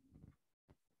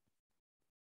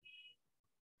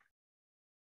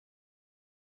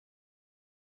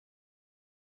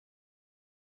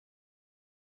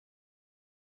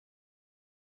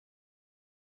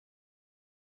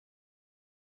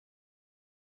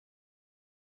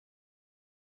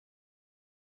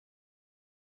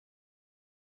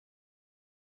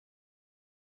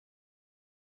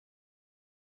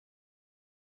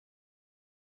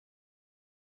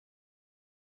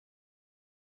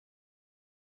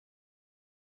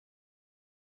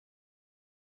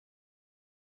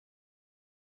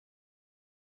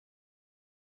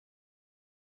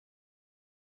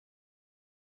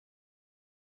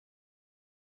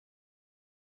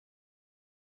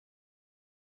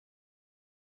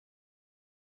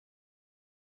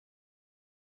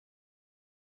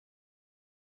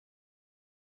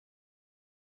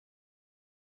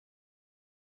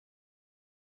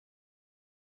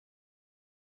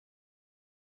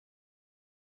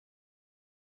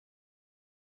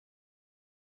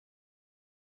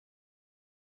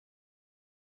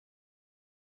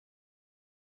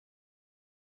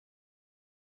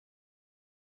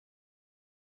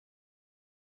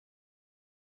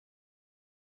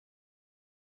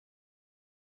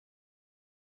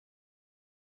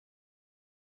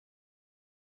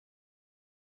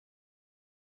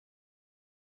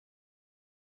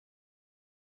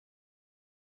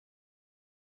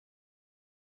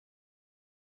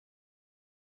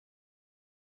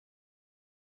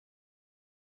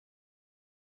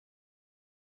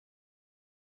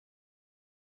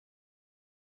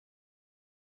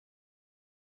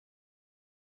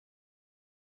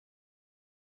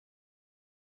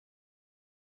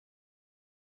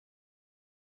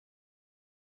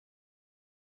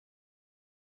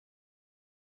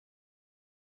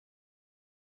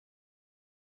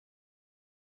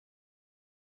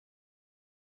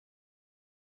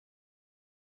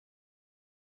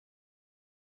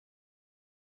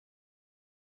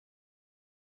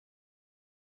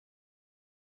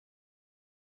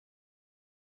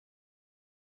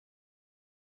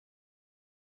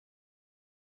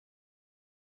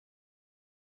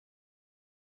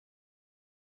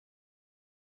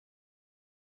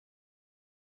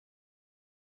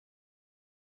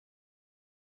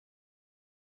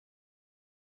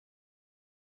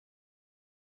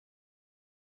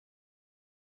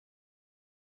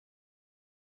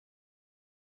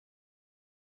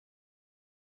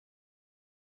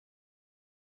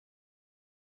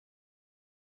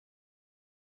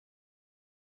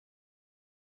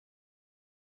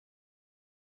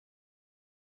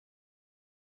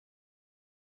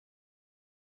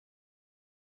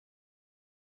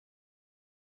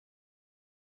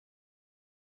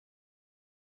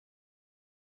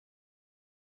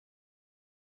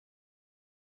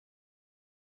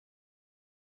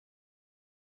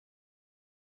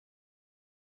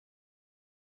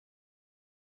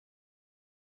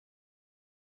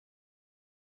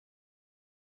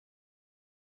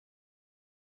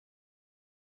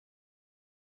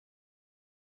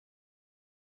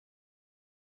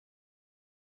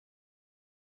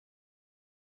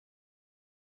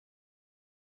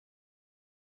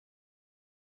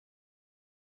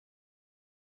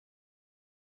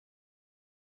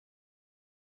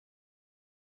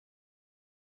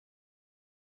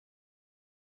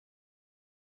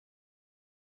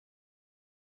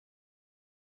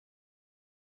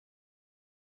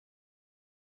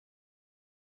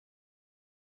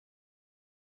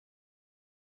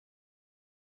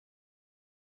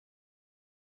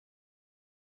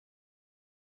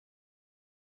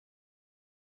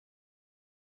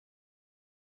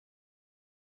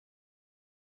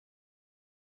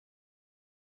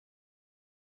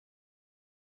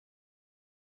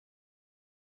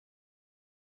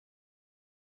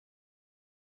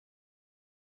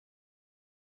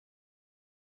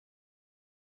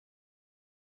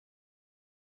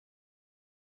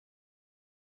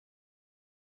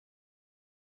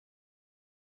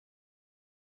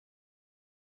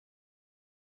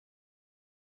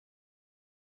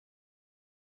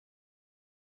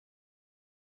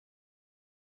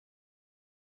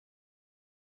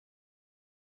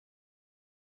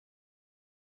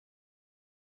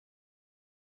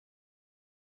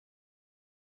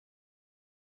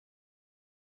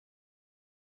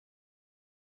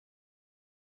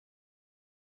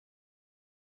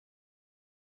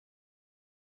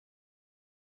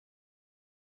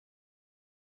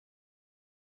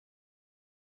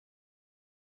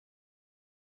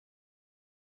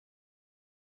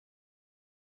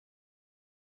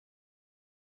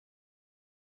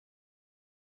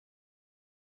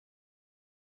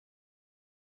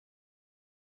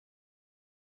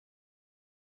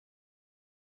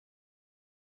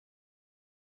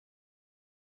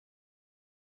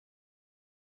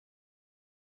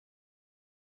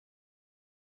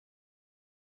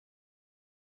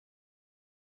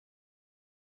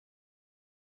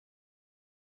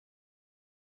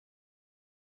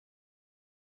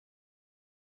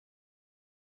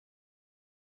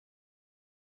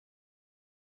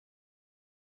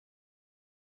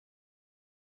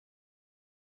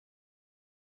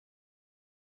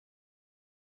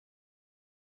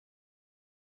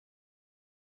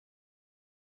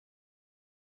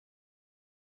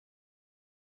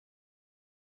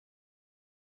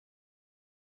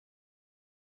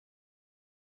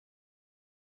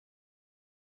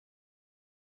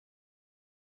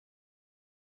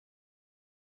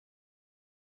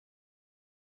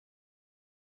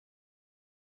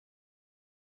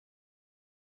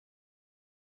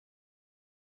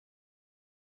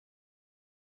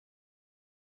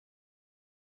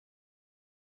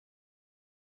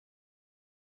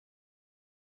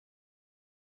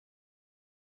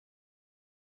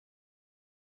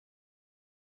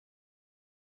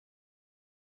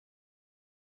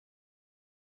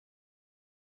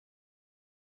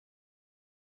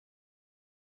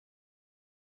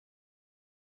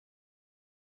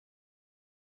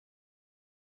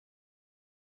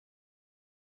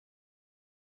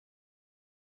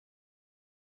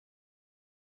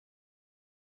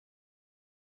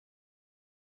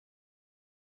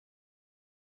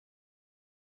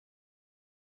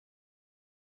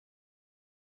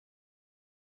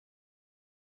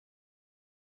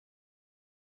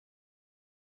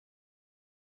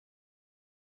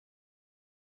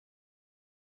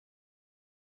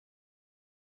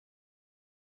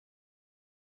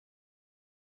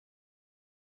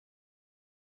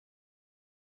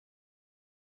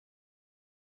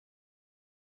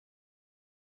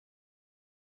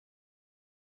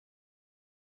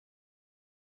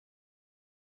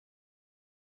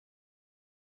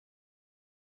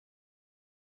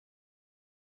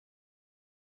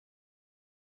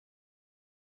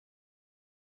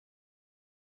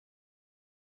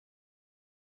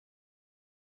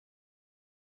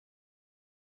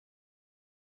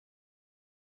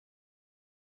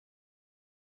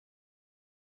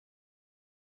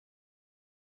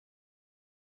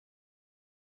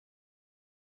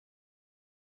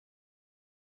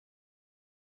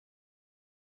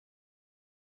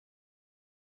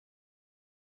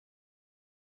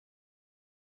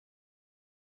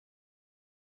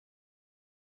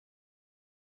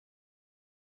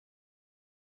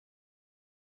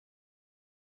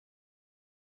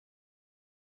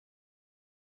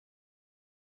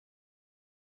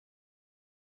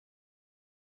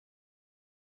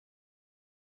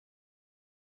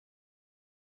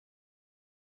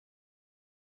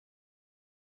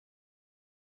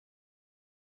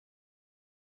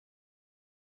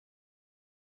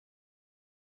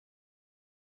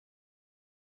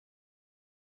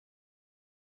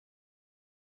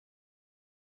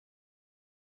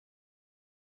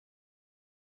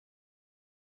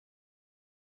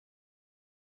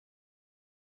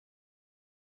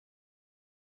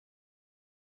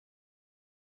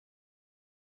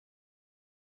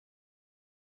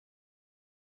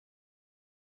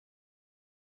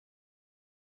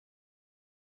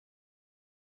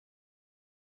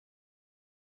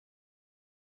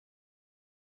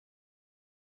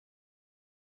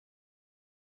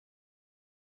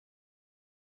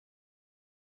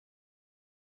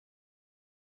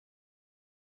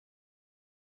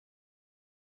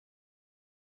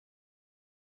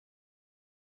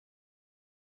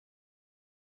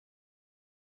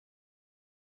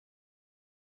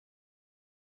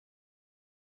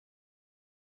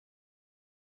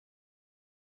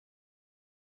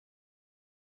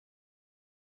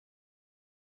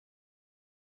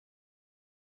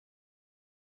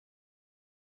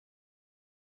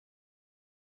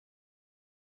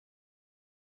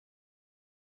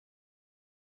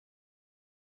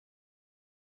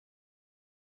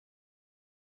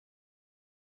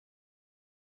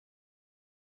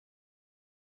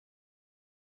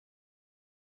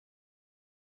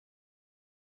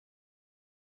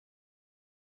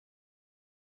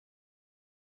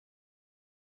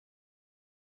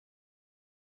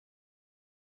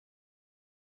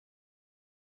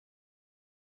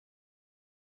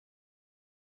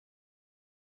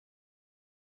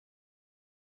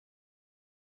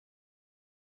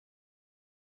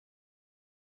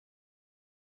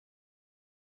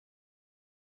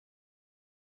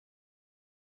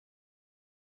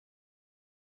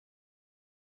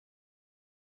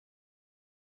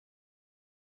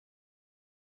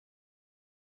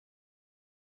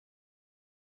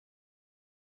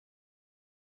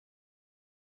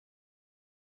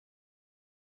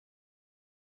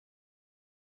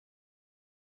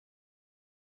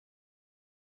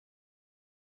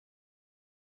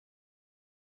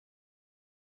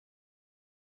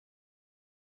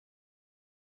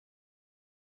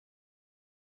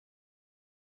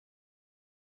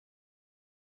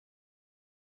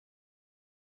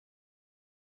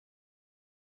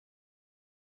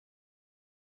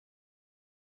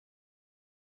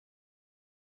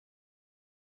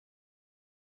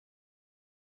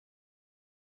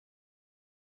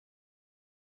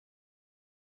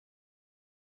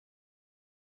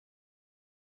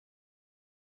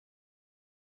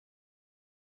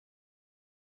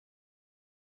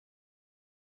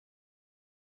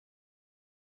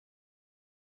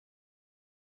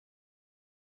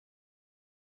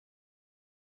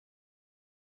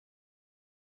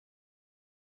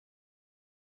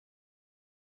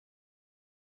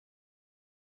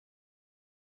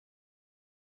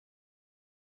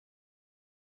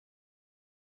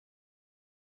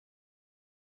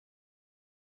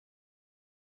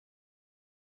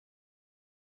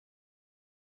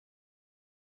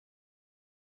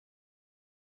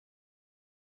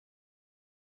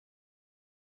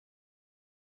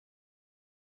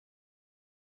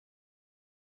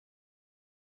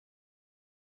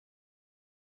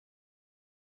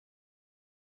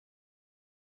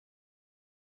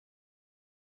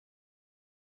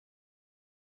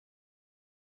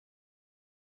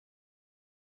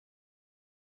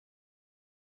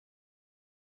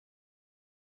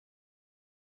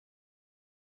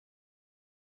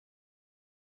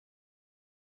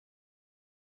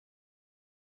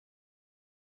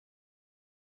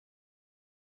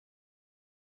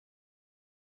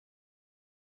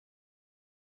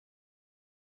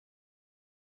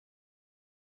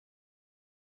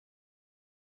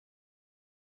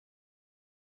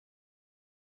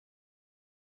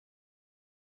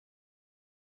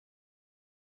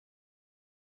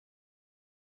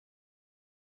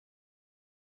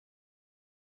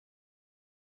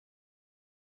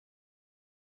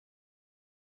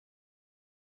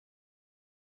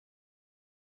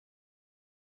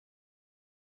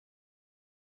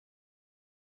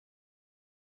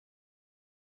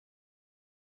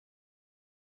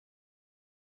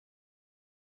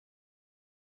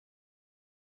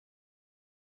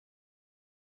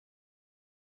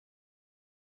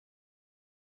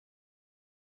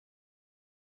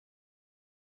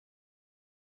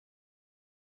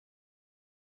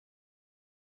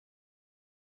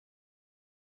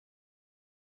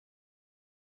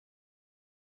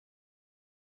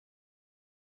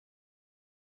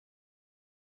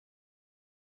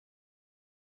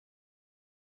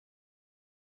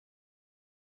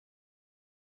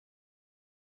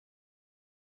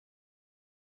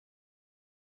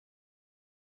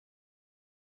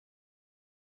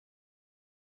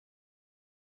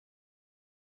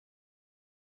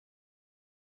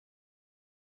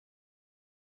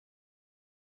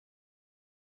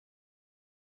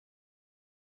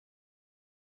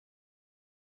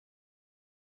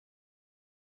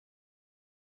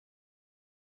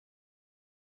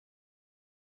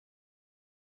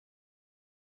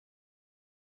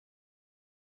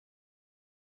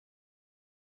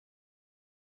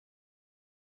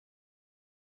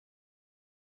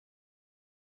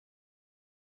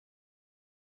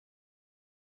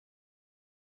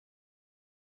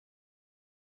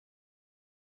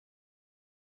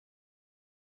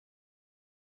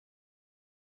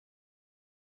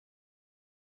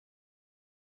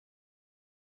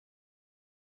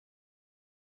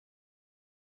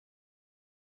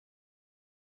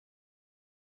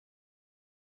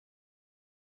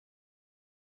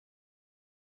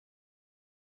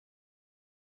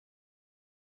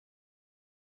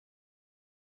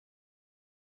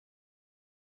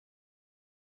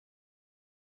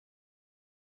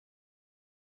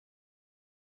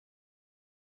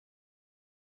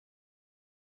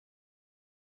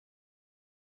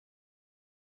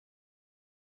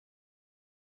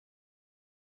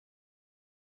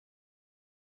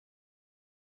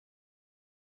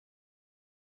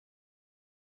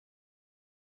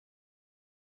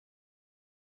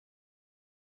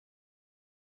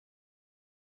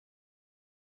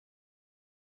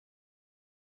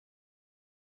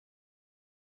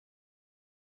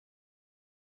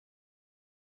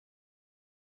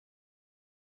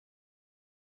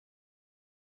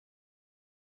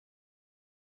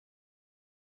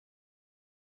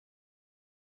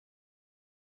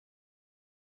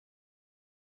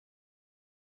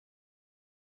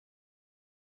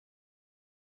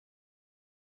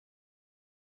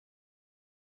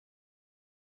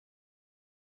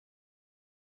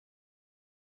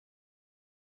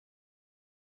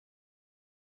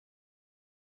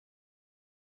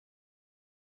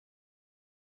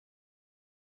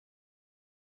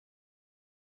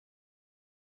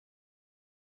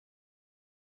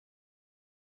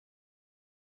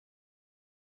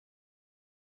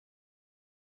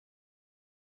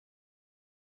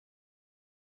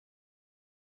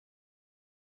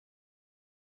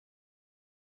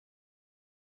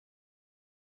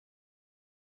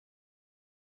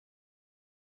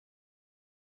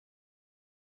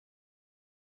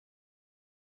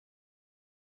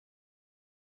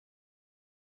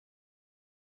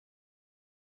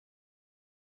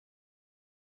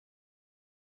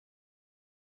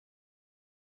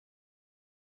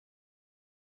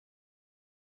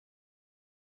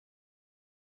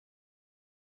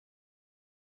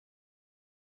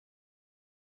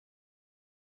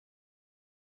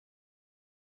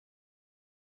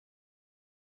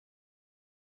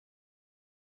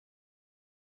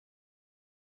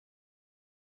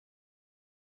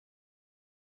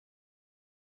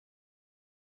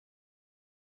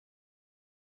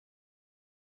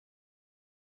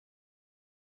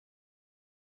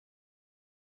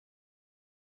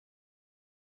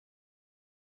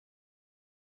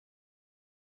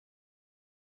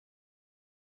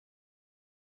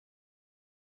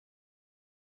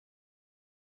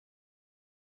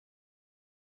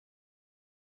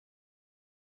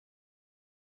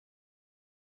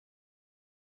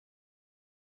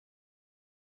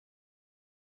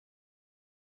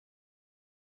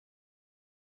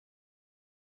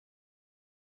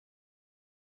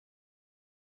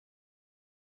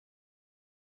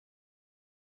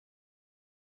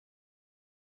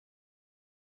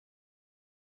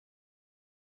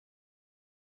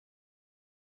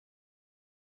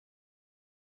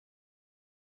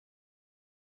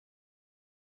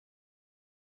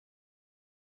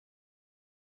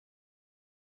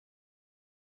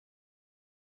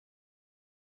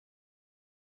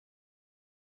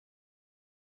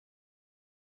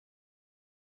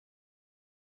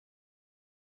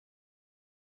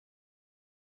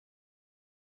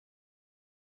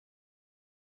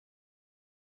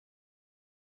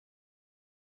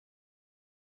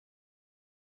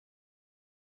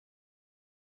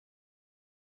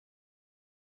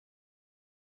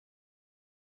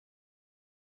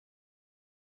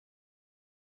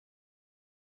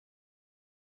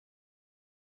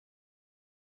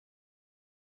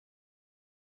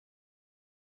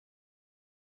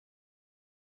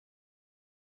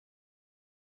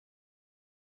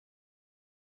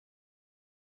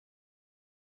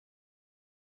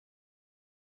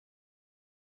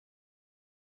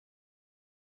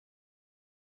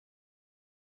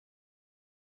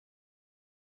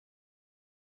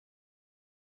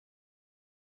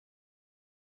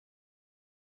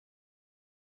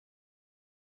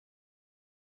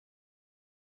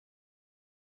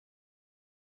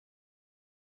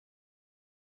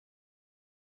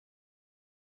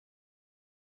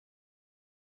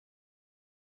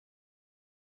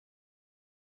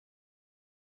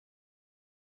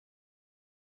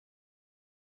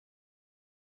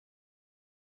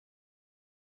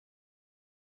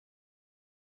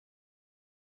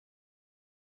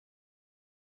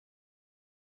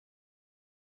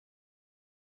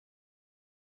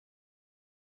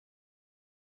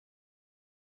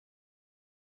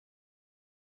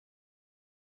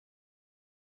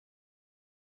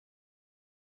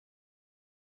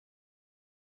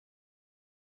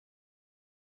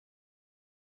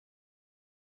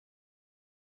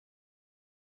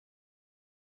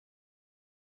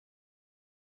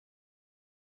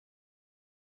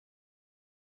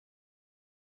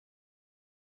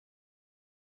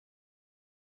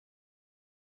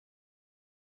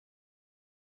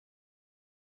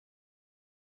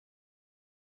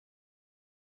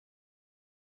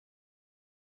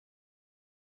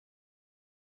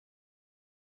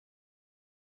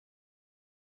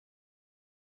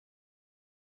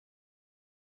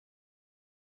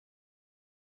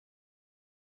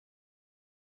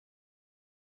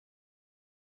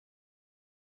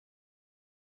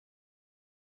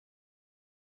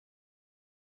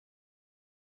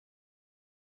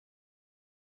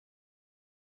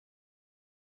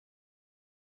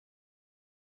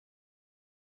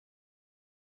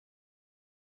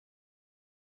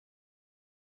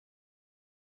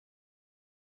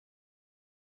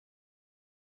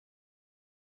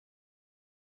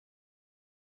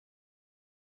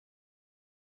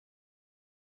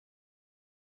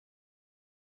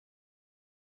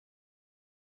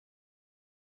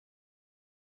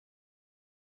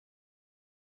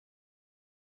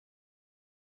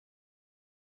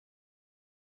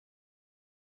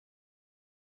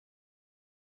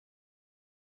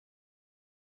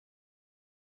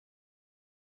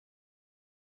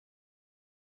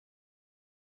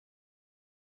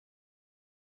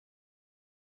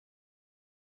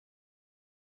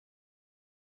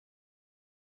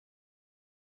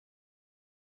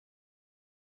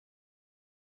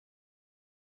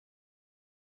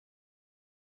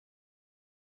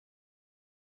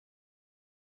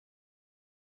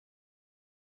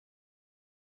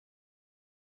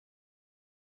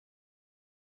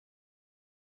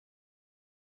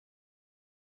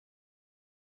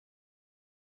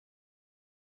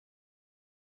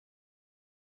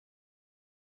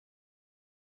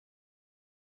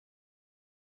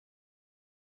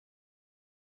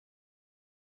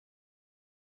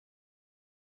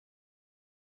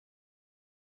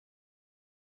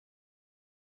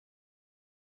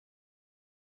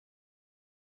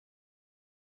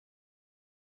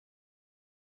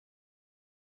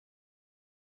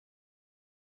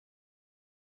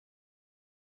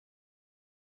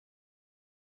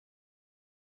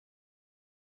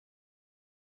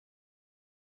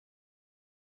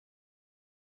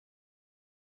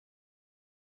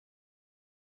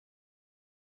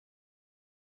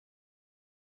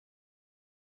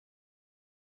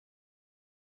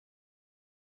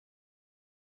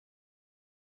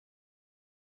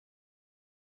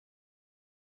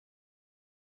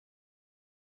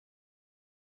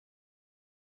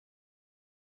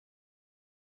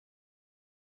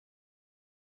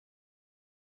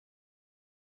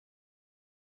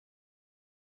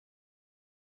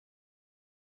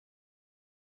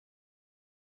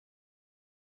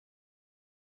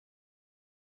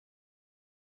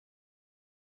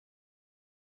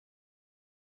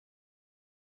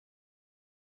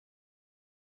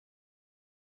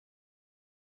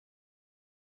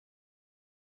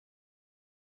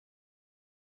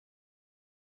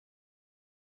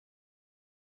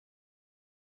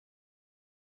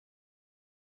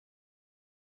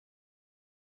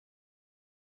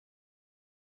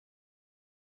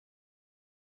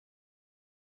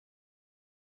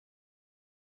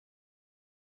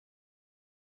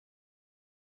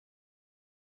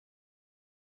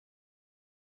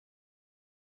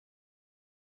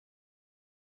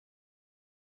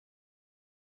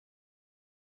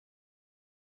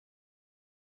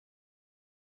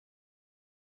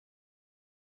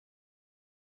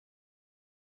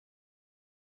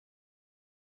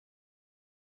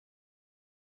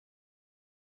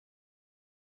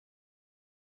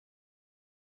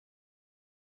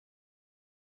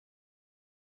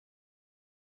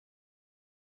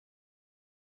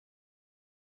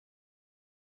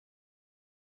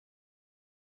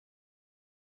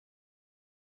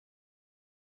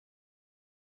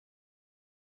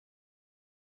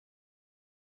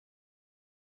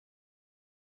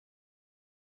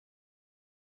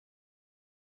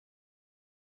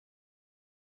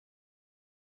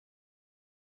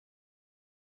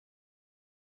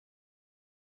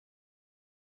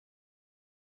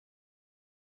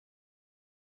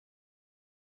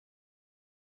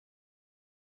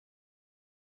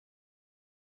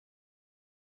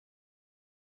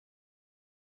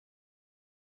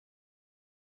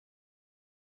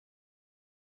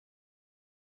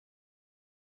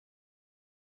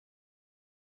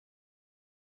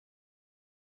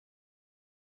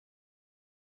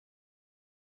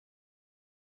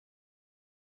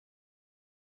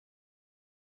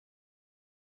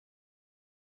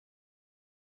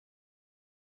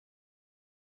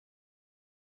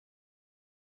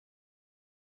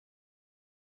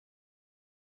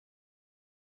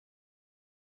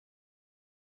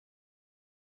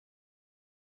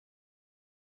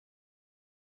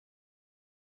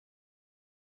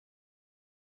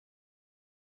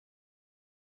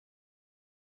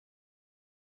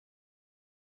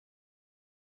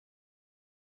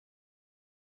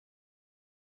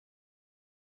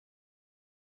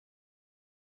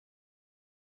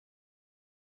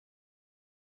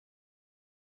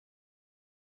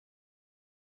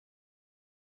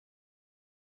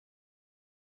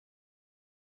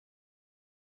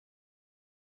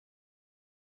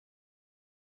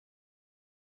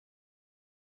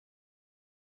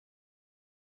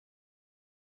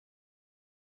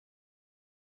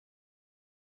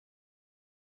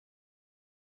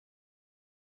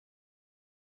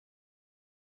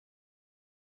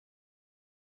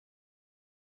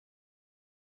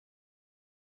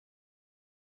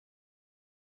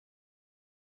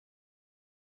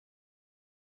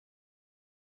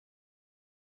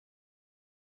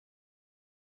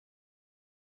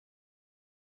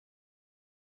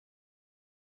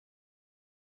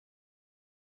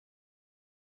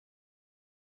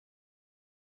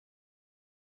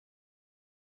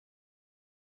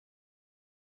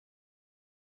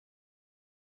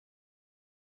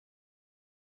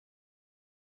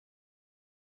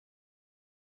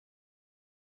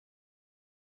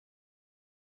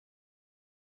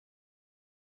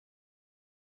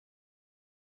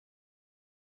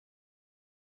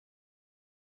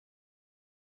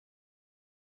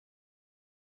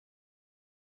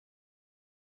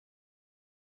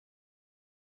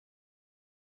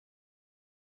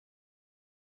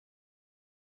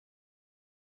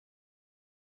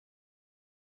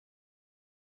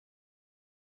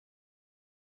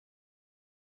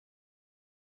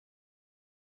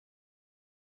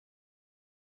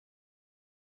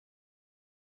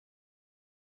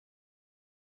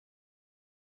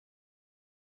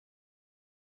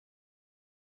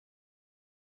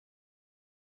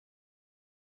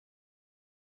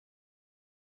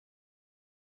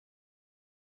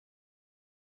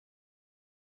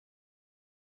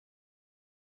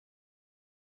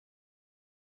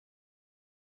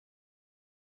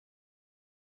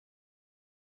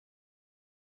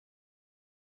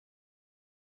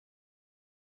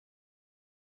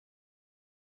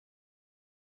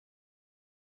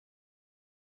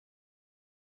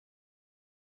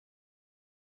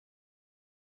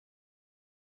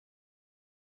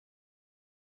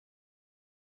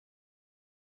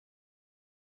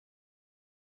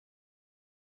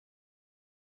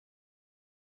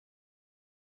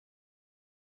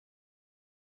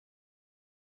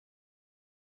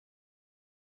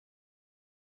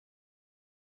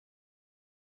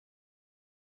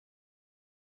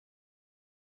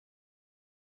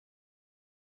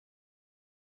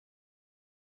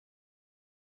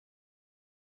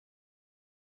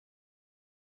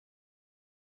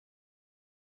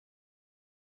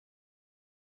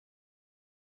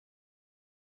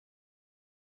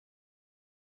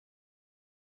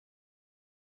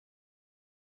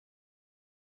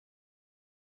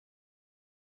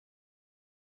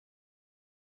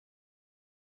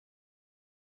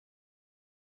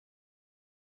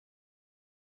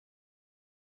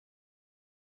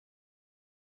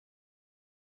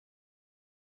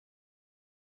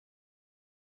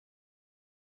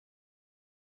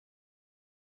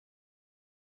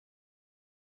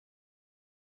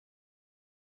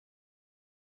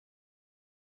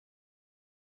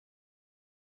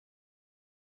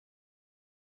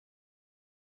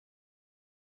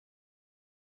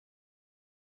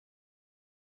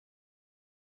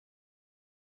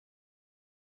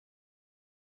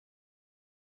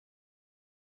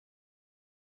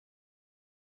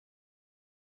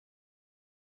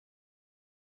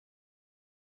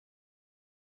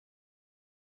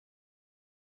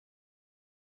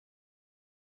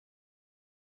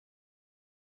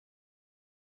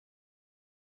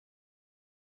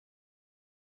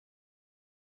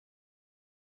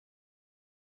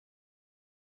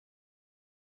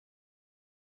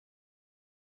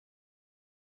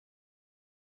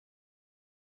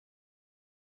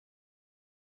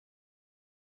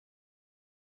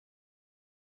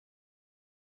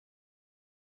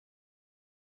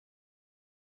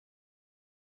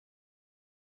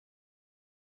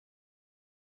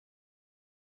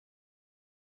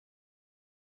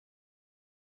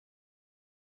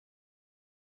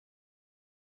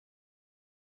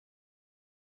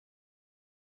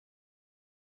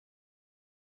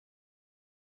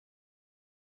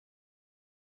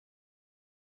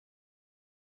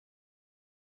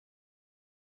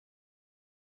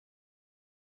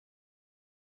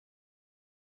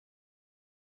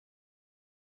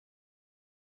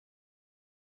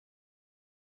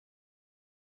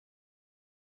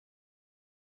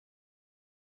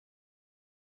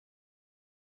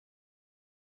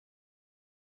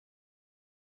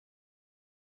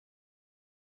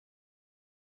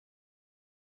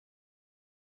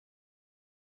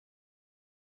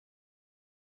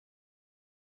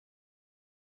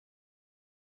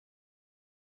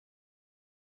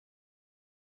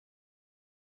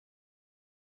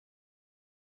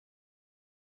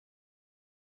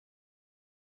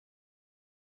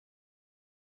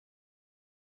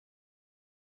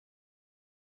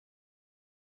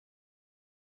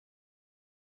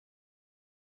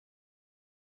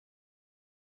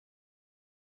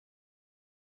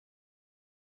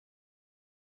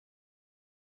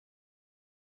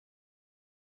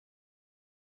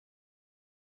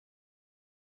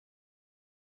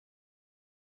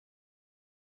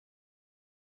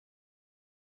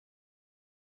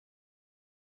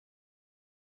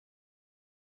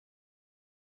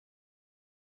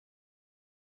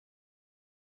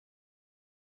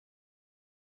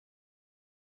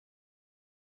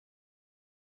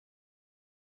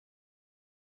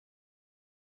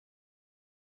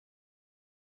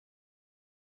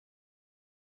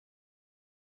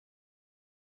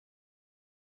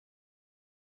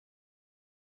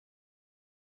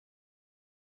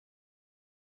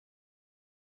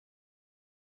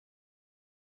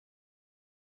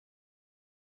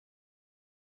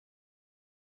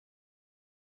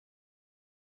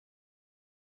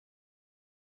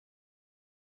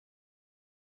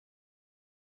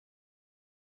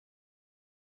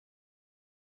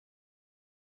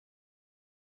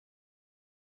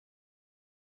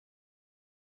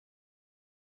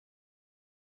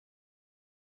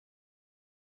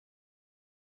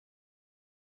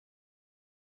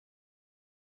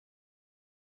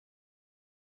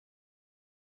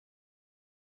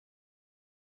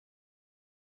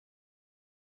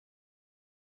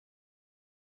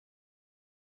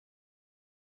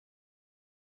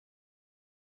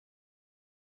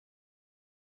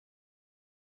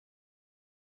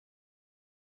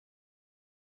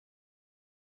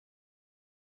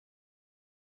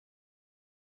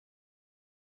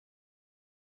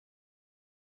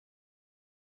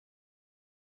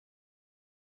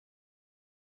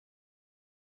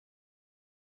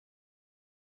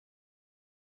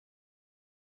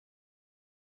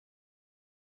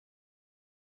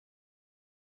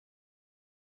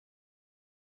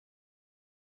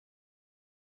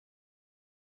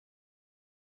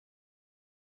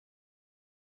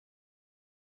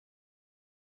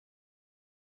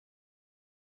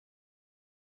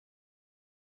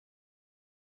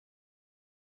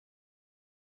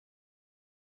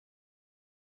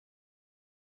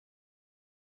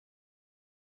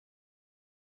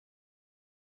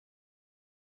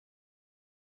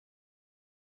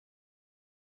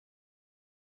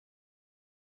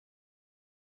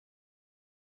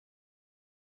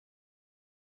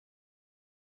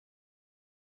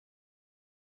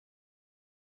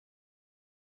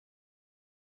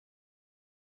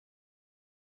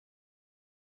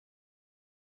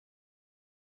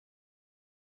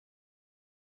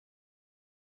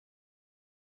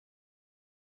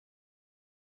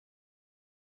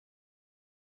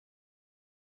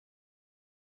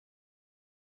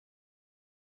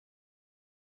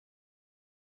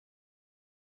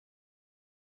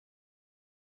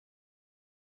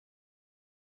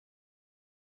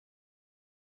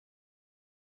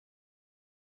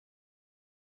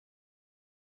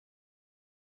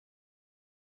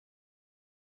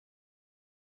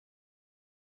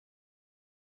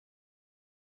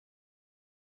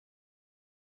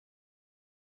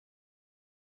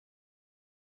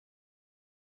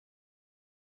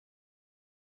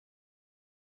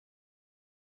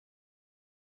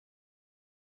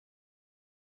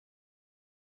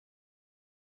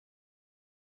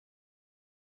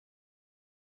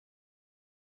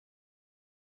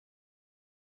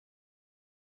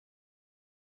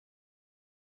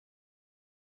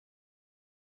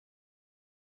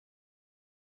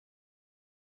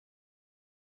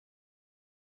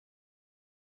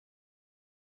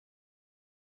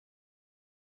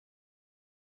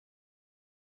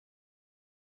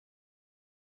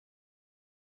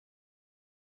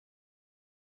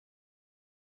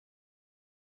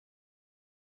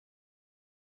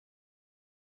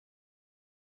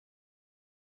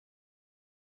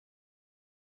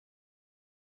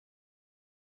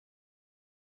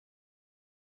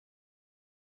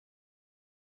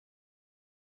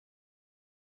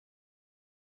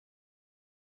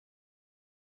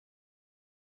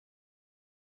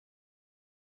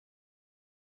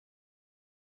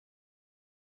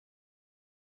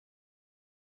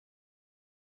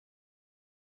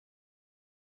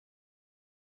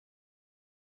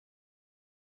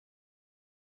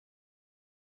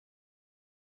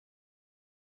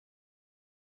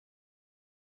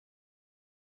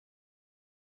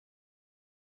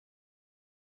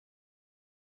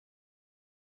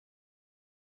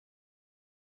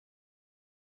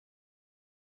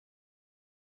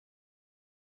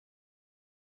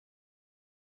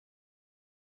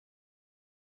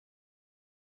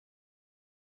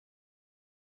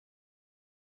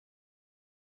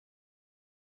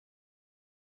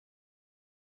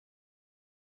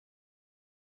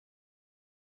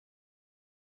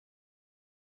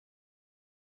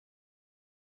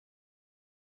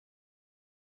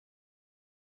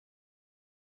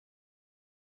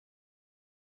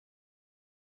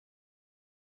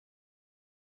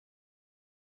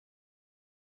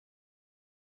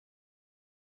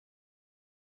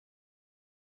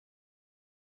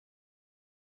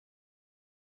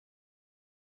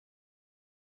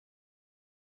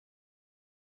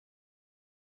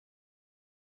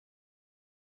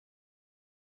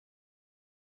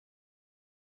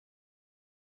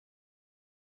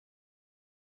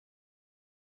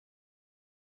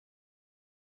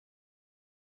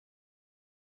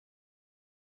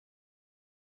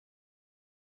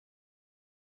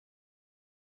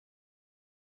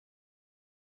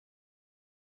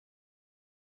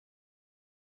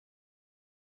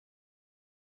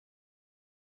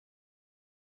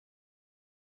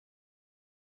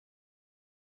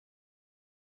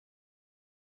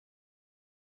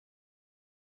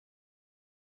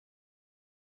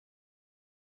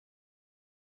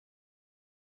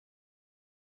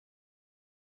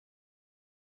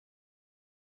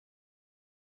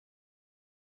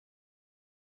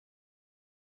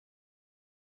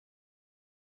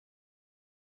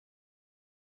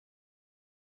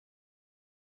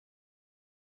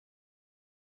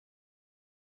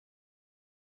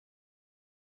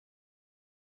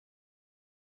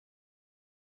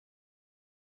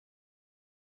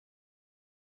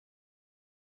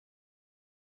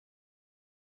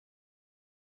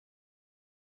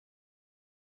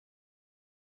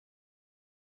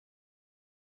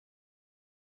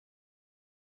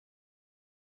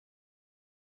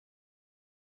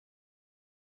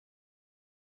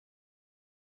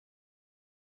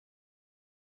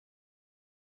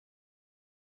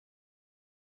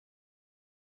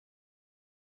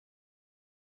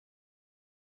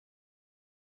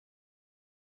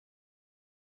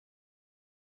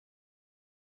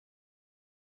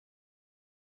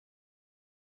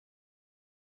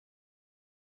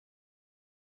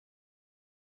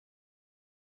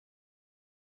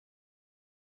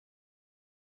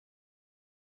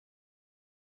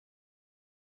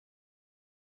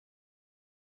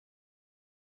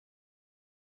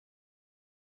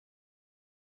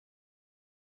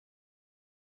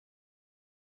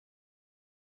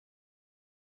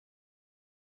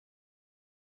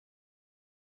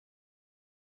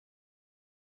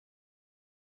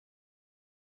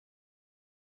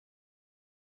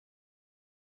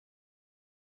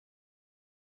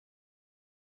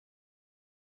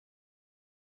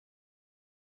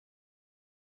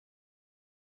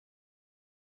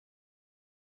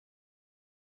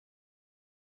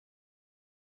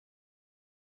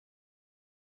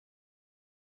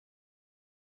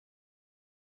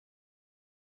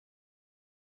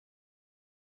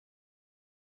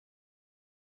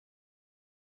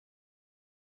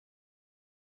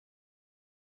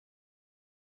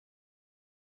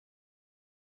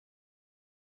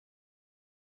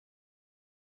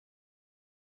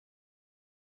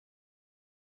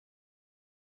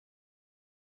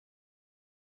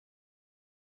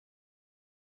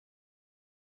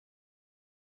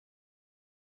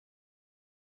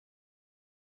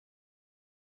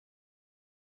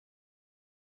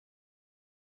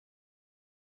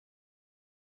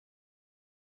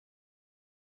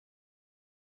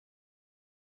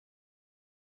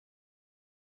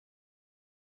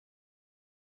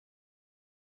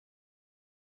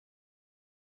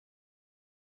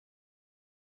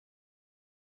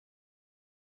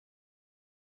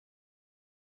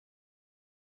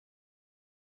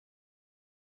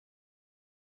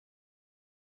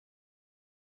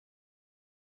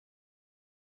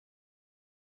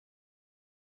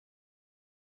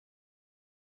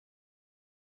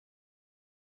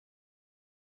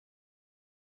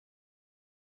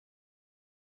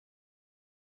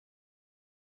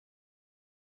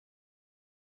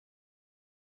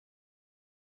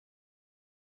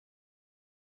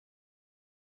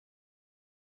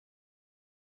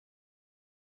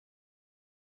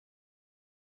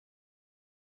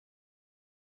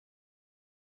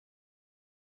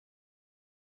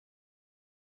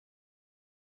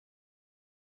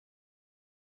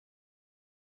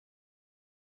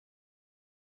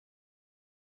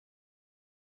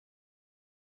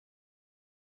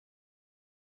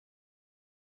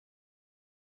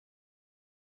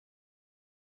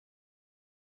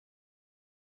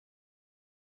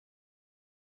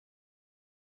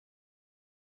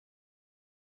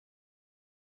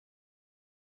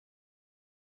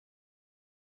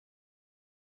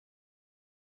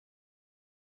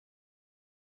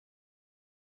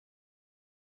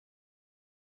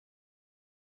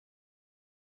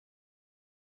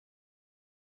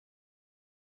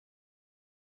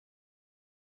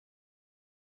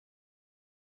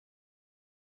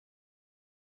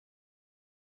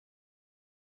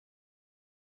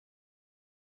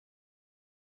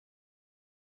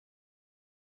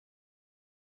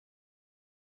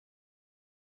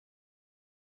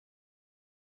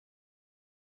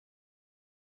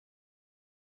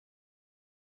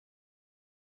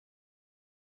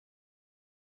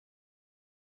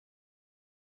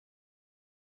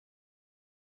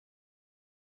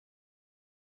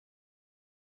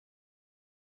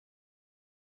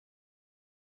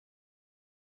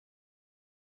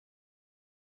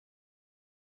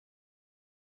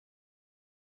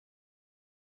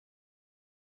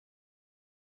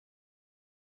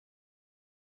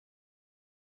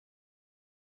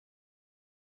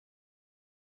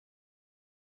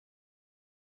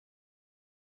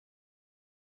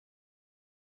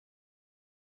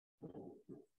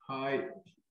 Hi.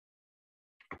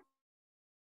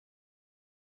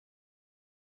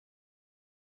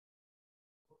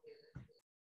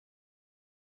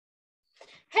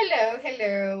 Hello,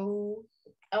 hello.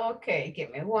 Okay,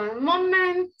 give me one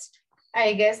moment.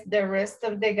 I guess the rest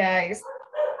of the guys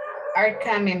are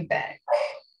coming back.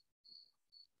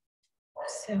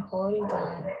 So hold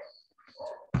on.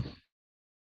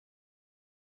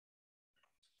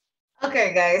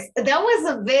 Okay, guys, that was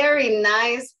a very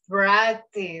nice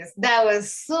practice. That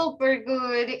was super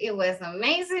good. It was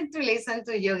amazing to listen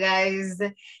to you guys.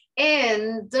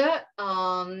 And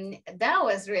that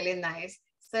was really nice.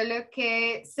 Solo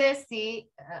que Ceci,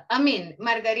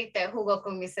 Margarita jugó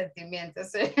con mis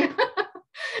sentimientos.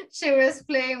 She was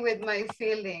playing with my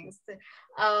feelings.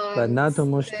 But not too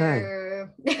much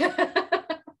time.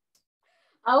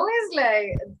 I was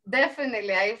like,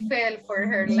 definitely, I fell for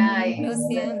her lies. Lo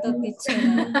siento, teacher.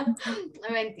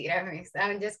 Mentira, miss.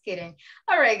 I'm just kidding.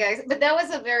 All right, guys, but that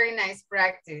was a very nice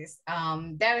practice.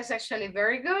 That was actually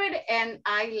very good, and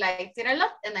I liked it a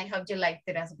lot, and I hope you liked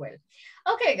it as well.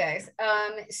 Okay, guys,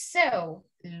 so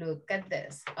look at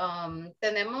this.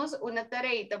 Tenemos una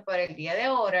tareita para el día de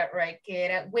ahora, right, que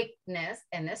era weakness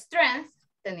and strength.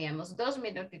 Teníamos 2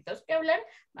 minutitos que hablar.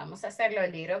 Vamos a hacerlo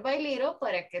little by little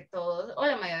para que todos o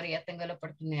la mayoría tenga la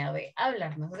oportunidad de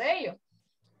hablarnos de ello.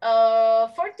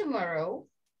 For tomorrow,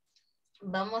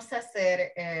 vamos a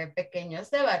hacer pequeños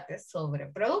debates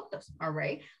sobre productos. All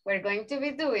right. We're going to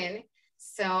be doing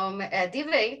some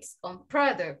debates on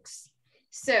products.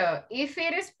 So, if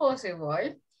it is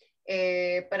possible,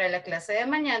 para la clase de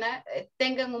mañana,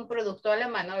 tengan un producto a la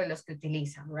mano de los que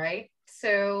utilizan, right?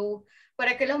 So,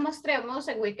 para que los mostremos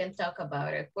and we can talk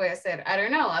about it. Puede ser, I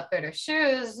don't know, a pair of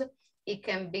shoes. It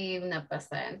can be una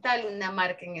pasta dental, una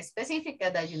marca en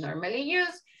específica that you normally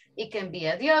use. It can be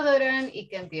a deodorant.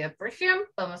 It can be a perfume.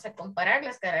 Vamos a comparar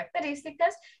las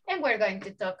características and we're going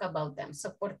to talk about them.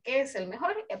 So, ¿por qué es el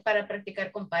mejor? Para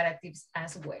practicar comparatives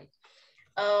as well.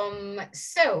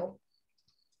 So,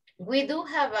 we do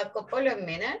have a couple of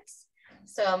minutes.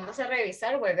 So, vamos a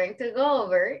revisar. We're going to go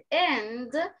over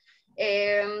and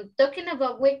talking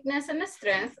about weakness and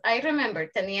strength, I remember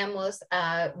teníamos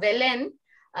a Belén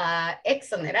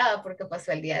exonerada porque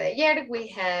pasó el día de ayer. We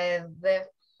have,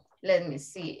 let me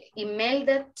see,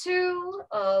 Imelda too.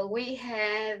 We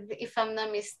have, if I'm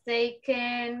not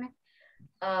mistaken,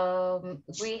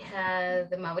 we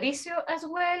had Mauricio as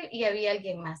well. Y había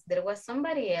alguien más. There was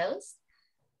somebody else.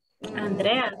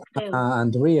 Andrea.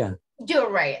 Andrea. You're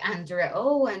right, Andrea.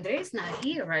 Oh, Andrea is not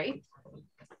here, right?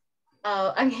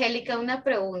 Angélica, una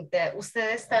pregunta.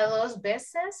 ¿Usted está 2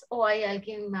 veces o hay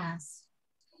alguien más?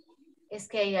 Es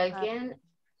que hay alguien...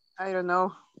 I don't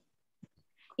know.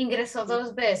 Ingresó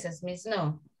 2 veces, Miss,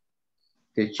 no.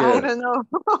 I don't know.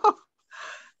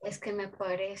 Es que me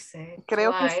parece.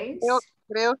 Creo Twice.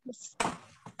 que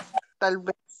tal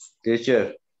vez.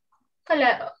 Teacher.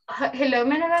 Hola, hello,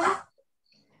 Menagana.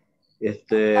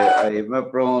 Ahí me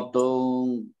preguntó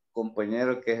un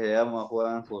compañero que se llama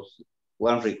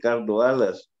Juan Ricardo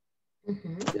Alas,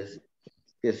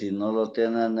 que si no lo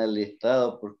tienen en el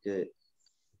listado porque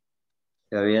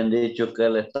se habían dicho que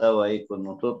él estaba ahí con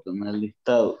nosotros en el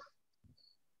listado.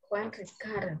 Juan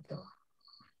Ricardo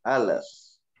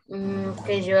Alas.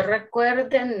 Que yo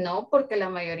recuerde, no, porque la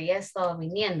mayoría ha estado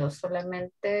viniendo,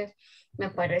 solamente me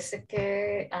parece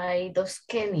que hay 2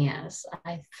 Kenias,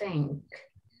 I think.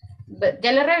 But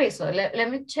ya lo reviso, let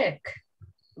me check,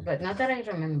 but not that I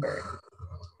remember.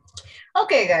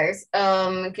 Okay, guys,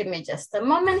 give me just a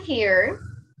moment here.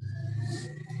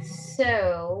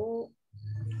 So,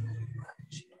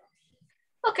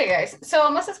 okay, guys, so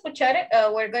vamos a escuchar,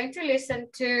 we're going to listen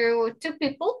to 2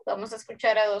 people. Vamos a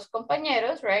escuchar a 2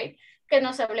 compañeros, right? Que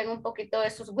nos hablen un poquito de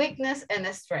sus weakness and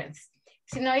strengths.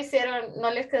 Si no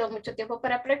les quedó mucho tiempo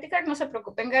para practicar, no se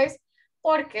preocupen, guys,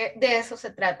 porque de eso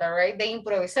se trata, right? De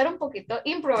improvisar un poquito,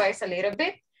 improvise a little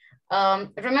bit.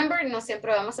 Remember, no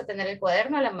siempre vamos a tener el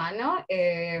cuaderno a la mano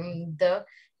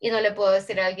y no le puedo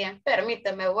decir a alguien,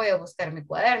 permítame, voy a buscar mi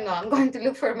cuaderno. I'm going to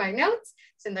look for my notes.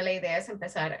 Sino la idea es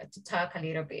empezar to talk a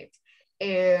little bit.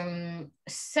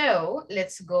 So,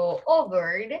 let's go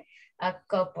over a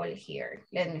couple here.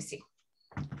 Let me see.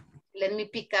 Let me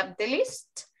pick up the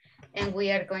list and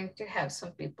we are going to have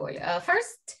some people.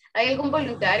 First, ¿hay algún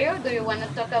voluntario? Do you want to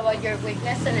talk about your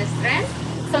weakness and strength?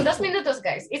 Son 2 minutos,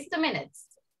 guys. It's 2 minutes.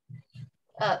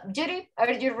 Judy,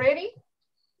 are you ready?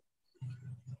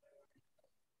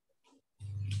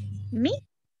 Me?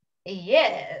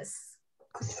 Yes.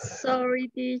 Sorry,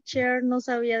 teacher, no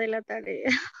sabía de la tarea.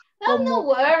 Oh, no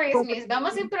worries, miss.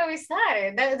 Vamos a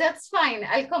improvisar. That's fine.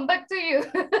 I'll come back to you.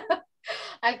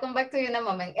 I'll come back to you in a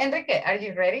moment. Enrique, are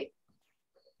you ready?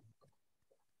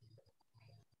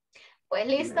 Pues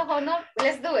listos o no,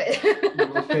 let's do it.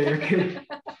 Okay.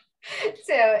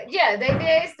 So, yeah, the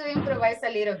idea is to improvise a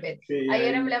little bit. Okay,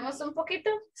 Ayer hablamos un poquito,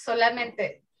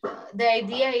 solamente. The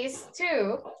idea is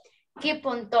to keep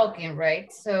on talking,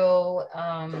 right? So,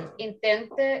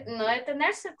 intente no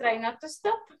detenerse, try not to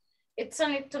stop. It's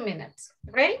only 2 minutes,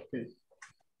 right?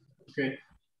 Okay.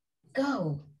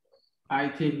 Go. I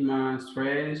think my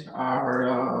strengths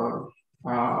are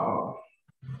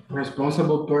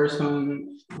responsible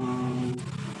person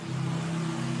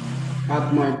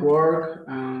at my work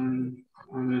and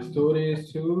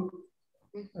studies too.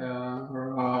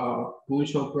 Or a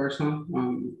punctual person.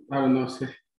 I don't know.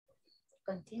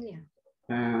 Continue.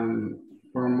 And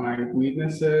for my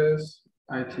weaknesses,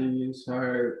 I think it's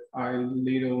a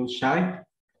little shy.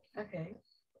 Okay.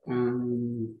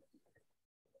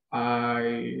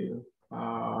 I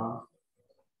a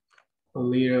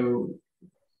little,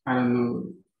 I don't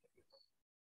know.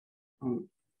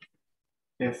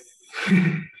 Es,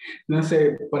 no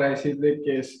sé, para decirle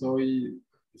que soy,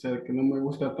 o sea, que no me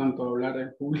gusta tanto hablar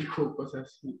en público, cosas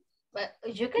así. But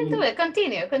you can do it.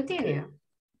 Continue, continue.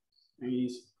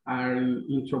 Are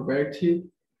introverted.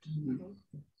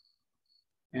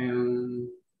 And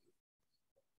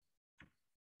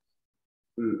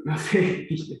no sé.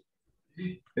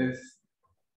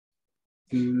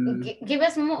 Give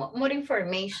us more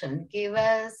information. Give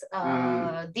us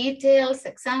details,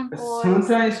 examples.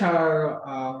 Sometimes are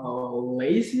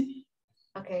lazy.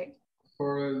 Okay.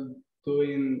 For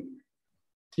doing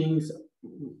things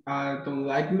don't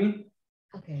like me.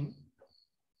 Okay.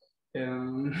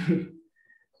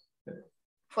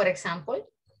 For example?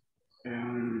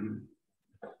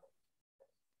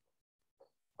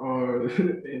 Or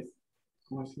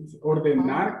 ¿cómo se dice?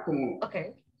 Ordenar como.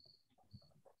 Okay.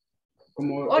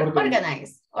 Como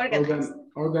organize.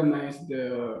 Organize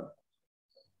the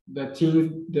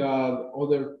team, the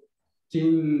other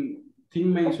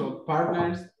teammates or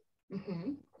partners.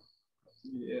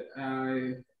 Yeah,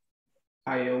 I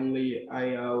a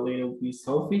little bit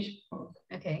selfish.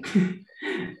 Okay.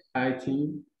 I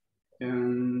think.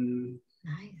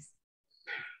 Nice.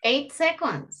 8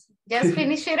 seconds. Just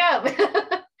finish it up.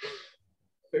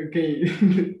 Okay,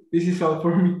 this is all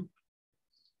for me.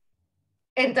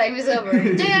 And time is over.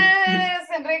 Yes,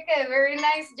 Enrique, very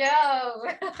nice job.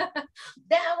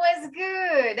 That was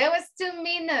good. That was 2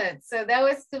 minutes. So that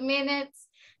was 2 minutes.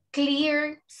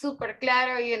 Clear, super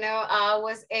claro, you know, I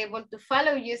was able to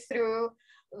follow you through.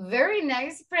 Very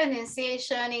nice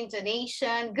pronunciation,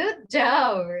 intonation. Good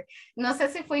job. No sé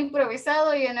si fue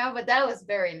improvisado, you know, but that was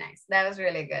very nice. That was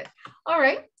really good. All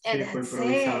right. And that's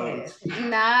it.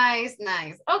 Nice,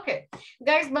 nice. Okay.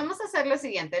 Guys, vamos a hacer lo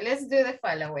siguiente. Let's do the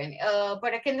following.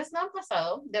 Para quienes no han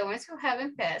pasado, the ones who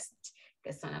haven't passed,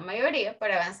 que son la mayoría,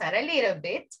 para avanzar a little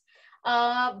bit,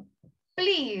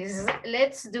 please,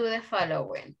 let's do the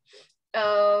following.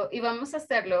 Y vamos a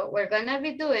hacerlo. We're gonna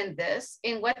be doing this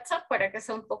in WhatsApp para que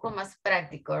sea un poco más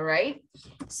práctico, right?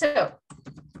 So,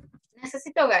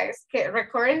 necesito, guys, que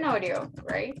recording audio,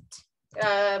 right?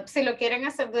 Si lo quieren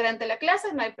hacer durante la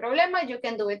clase, no hay problema. You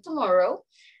can do it tomorrow.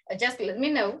 Just let me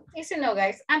know. Y si no,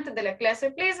 guys, antes de la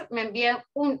clase, please, me envían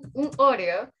un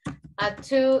audio, a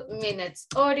 2 minutes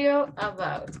audio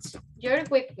about your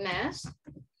weakness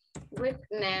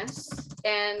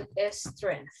and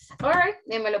strength. All right,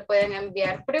 y me lo pueden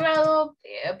enviar privado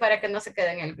para que no se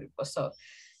quede en el grupo. So,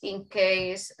 in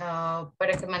case,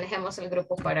 para que manejemos el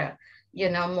grupo para, you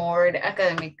know, more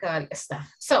academical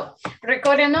stuff. So,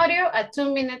 recording audio, a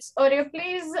 2 minutes audio,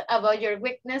 please, about your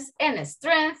weakness and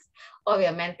strength.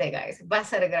 Obviamente, guys, va a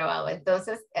ser grabado.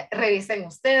 Entonces, revisen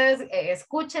ustedes,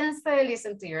 escúchense,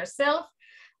 listen to yourself.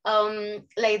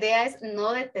 La idea es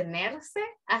no detenerse,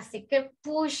 así que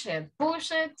push it.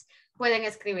 Pueden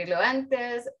escribirlo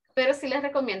antes, pero sí les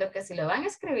recomiendo que si lo van a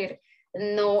escribir,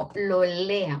 no lo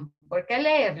lean, porque al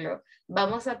leerlo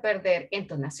vamos a perder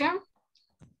entonación,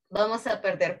 vamos a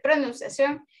perder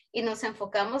pronunciación y nos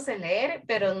enfocamos en leer,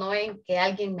 pero no en que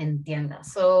alguien me entienda.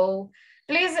 So,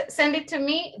 please send it to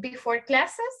me before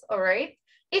classes, all right?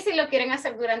 Y si lo quieren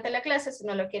hacer durante la clase, si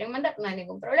no lo quieren mandar, no hay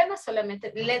ningún problema,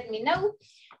 solamente let me know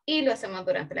y lo hacemos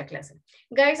durante la clase.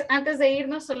 Guys, antes de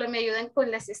irnos, solo me ayuden con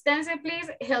la asistencia,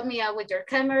 please. Help me out with your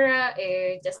camera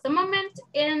just a moment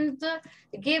and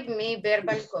give me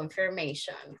verbal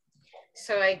confirmation.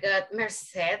 So I got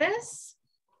Mercedes.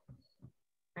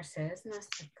 Mercedes no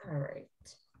está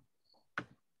correct.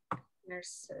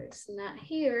 Mercedes not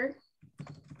here.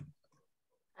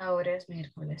 Ahora es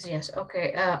miércoles. Yes,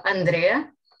 okay.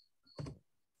 Andrea.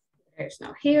 There's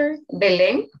not here.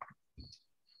 Belén.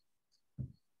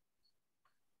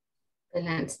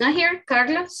 Belén's not here.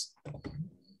 Carlos.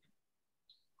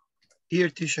 Here,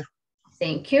 teacher.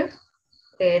 Thank you.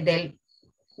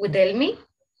 Delmi.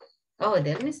 Oh,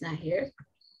 Delmi's not here.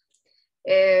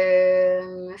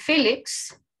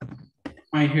 Felix.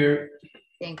 I'm here.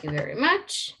 Thank you very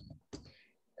much.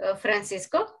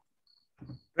 Francisco.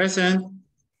 Present.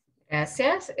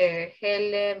 Gracias.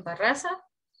 Helen Barraza.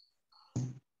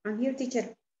 I'm here,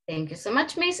 teacher. Thank you so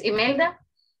much, Miss. Imelda.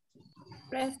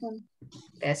 Present.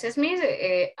 Gracias, Miss.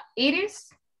 Iris.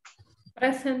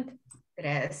 Present.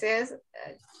 Gracias.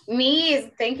 Miss,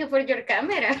 thank you for your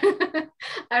camera.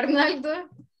 Arnaldo.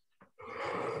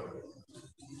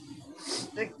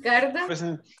 Ricardo.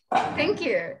 Present. Thank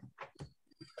you.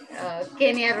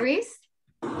 Kenia Ruiz.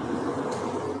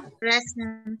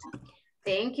 Present.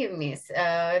 Thank you, Miss.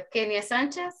 Kenia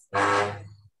Sanchez.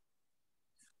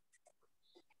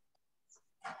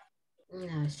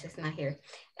 No, she's not here.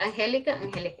 Angelica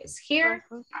is here.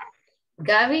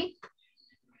 Gaby.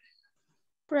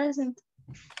 Present.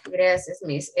 Gracias,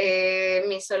 Miss.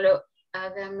 Miss, solo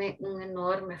hágame un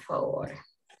enorme favor.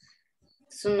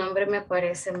 Su nombre me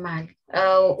parece mal.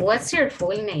 What's your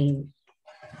full name?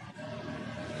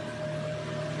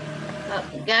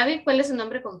 Gaby, ¿cuál es su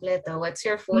nombre completo? What's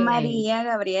your full name? María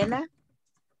Gabriela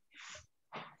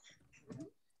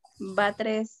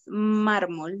Batres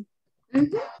Mármol.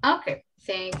 Okay,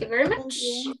 thank you very much.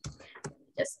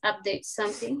 Just update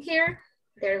something here.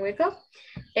 There we go.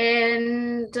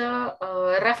 And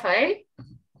Rafael.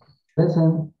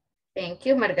 Present. Thank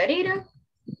you, Margarita.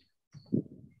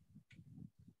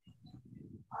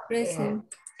 Present.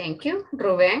 Thank you,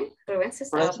 Rubén. Rubén se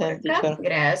está por acá.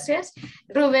 Gracias.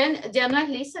 Rubén ya no es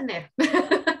listener.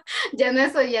 Ya no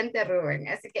es oyente, Rubén.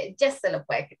 Así que ya se lo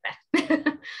puede quitar.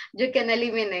 You can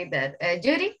eliminate that.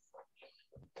 Judy.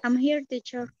 I'm here,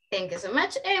 teacher. Thank you so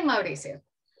much. And Mauricio.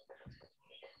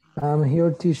 I'm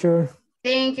here, teacher.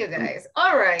 Thank you, guys.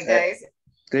 All right, guys.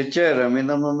 Teacher, a mí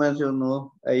no me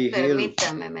mencionó.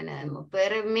 Permítame, Menemo.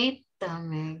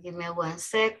 Permítame. Give me 1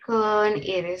 second.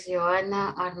 Iris,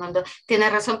 Joana, Armando. Tiene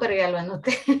razón, pero ya lo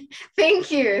anoté.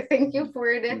 Thank you. Thank you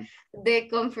for the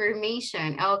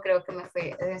confirmation. Oh, creo que me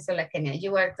fui. Eso la Kenia.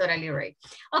 You are totally right.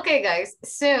 Okay, guys.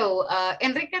 So,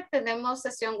 Enrique, tenemos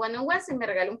sesión one-on-one. Si me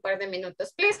regala un par de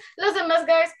minutos, please. Los demás,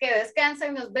 guys, que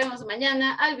descansen. Nos vemos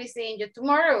mañana. I'll be seeing you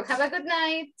tomorrow. Have a good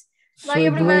night. Bye,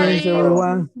 everybody.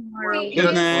 Everyone.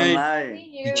 Good night.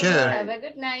 See you. Teacher. Have a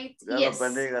good night. Yes.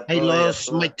 I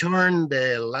lost my turn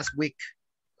the last week.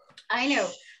 I know,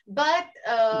 but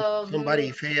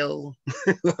Somebody failed.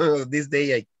 This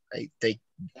day I take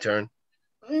turn.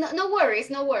 No worries,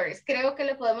 no worries. Creo que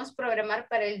lo podemos programar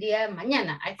para el día de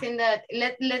mañana. I think that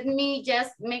let me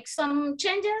just make some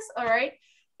changes, all right?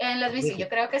 And let me see, yo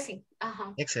creo que sí.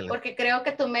 Ajá. Excellent. Porque creo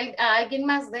que tomé a alguien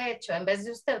más, de hecho, en vez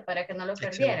de usted, para que no lo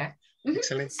perdiera.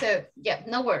 Excellent. So, yeah,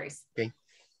 no worries. Okay.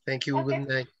 Thank you. Okay. Good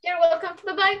night. You're welcome.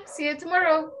 Bye-bye. See you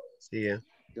tomorrow. See ya.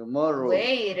 Tomorrow.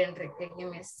 Wait, Enrique, give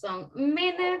me some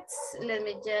minutes. Let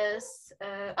me just...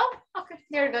 oh, okay,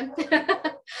 you're gone.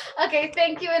 Okay,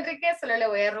 thank you, Enrique. Solo le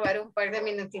voy a robar un par de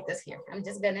minutitos here. I'm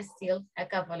just gonna steal a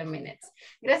couple of minutes.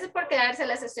 Gracias por quedarse en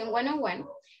la sesión one-on-one.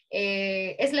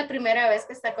 Es la primera vez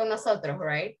que está con nosotros,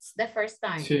 right? It's the first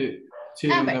time. Sí, es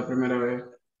la primera vez.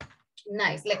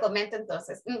 Nice, le comento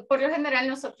entonces. Por lo general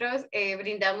nosotros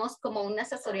brindamos como una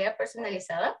asesoría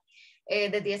personalizada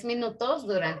de 10 minutos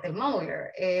durante el módulo.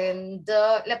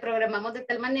 La programamos de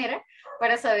tal manera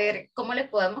para saber cómo le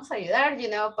podemos ayudar,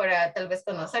 para tal vez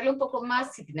conocerlo un poco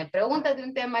más. Si tiene preguntas de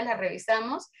un tema, las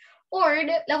revisamos o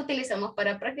la utilizamos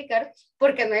para practicar,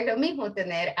 porque no es lo mismo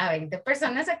tener a 20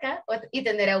 personas acá y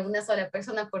tener a una sola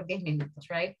persona por 10 minutos,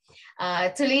 right?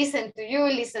 To listen to you,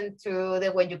 listen to the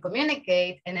way you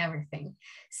communicate and everything.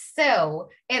 So,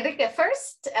 Enrique,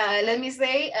 first, let me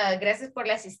say, gracias por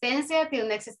la asistencia. Tiene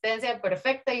una asistencia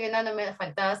perfecta y una no me ha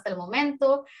faltado hasta el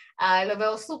momento. Lo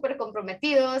veo súper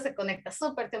comprometido, se conecta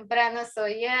súper temprano. So,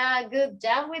 yeah, good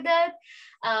job with that.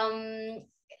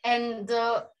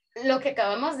 Lo que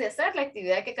acabamos de hacer, la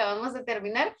actividad que acabamos de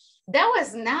terminar, that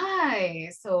was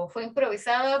nice. So, fue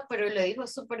improvisada, pero lo dijo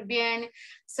súper bien.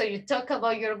 So, you talk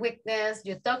about your weakness,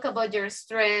 you talk about your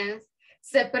strength.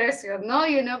 Se presionó,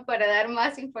 para dar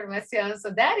más información.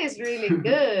 So, that is really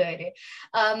good.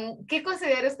 ¿Qué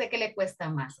considera usted que le cuesta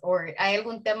más? ¿O hay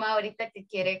algún tema ahorita que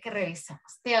quiere que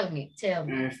revisemos? Tell me.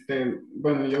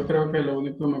 Bueno, yo creo que lo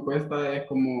único que me cuesta es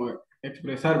como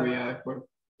expresarme ya después.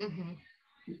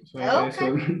 O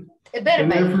sea,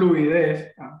 tener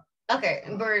fluidez. Okay,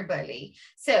 verbally.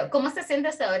 So, ¿cómo se siente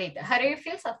hasta ahorita? How do you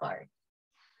feel so far?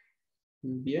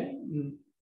 Bien.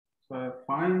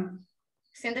 Fine.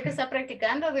 ¿Siente que está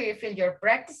practicando? Do you feel you're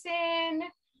practicing?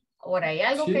 ¿O hay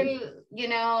algo que,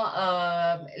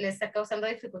 le está causando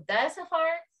dificultades so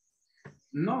far?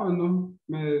 No,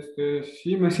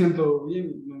 sí me siento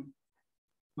bien, no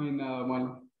hay nada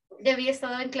malo. ¿Ya había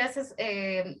estado en clases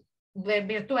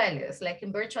virtuales, like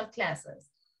in virtual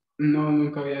classes? No,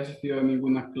 nunca había asistido a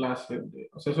ninguna clase,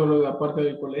 o sea, solo de parte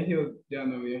del colegio ya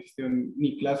no había asistido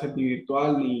ni clases ni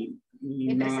virtual ni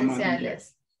nada más.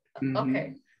 Presenciales.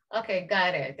 Okay,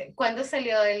 got it. ¿Cuándo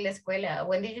salió de la escuela?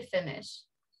 When did you finish?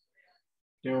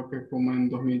 Creo que como en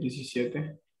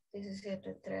 2017.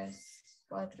 17, 3,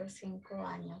 4, 5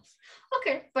 años.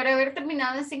 Ok, por haber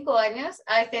terminado en 5 años,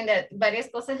 I think that varias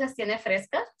cosas las tiene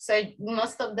frescas. So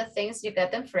most of the things you got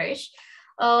them fresh.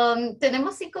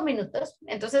 Tenemos 5 minutos,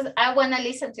 entonces I want to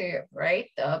listen to you,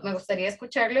 right? Me gustaría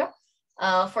escucharlo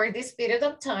for this period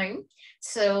of time.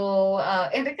 So,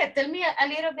 Enrique, tell me a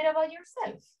little bit about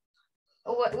yourself.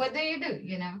 What do you do,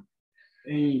 you know?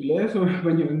 ¿En inglés o en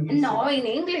español? No, en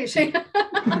English.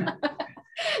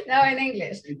 No, en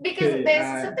English. Because de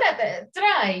eso se trata.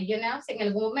 Try, you know, si en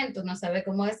algún momento no sabe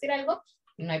cómo decir algo,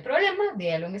 no hay problema,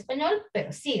 dígalo en español,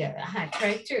 pero siga.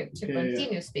 Try to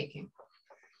continue speaking.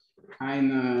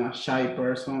 I'm a shy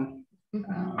person.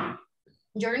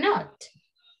 You're not.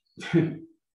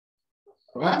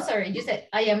 I'm sorry, you said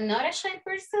I am not a shy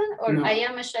person or no. I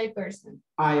am a shy person?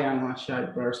 I am a shy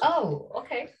person. Oh,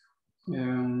 okay.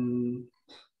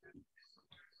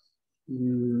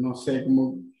 No sé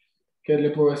cómo, ¿qué le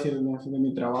puedo decir de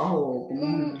mi trabajo?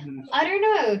 I don't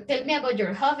know. Tell me about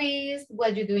your hobbies,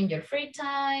 what you do in your free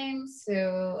time.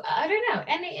 So, I don't know.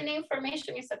 Any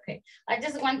information is okay. I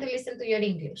just want to listen to your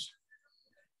English.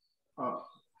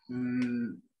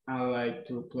 I like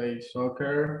to play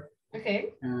soccer.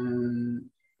 Okay. And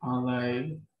I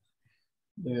like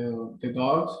the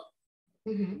dogs.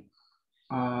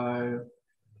 I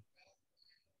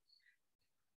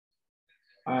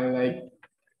like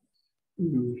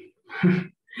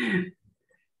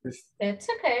That's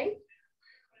okay.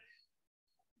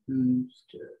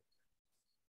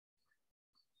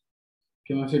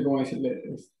 Que no sé cómo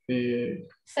decirle.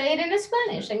 Say it in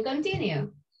Spanish and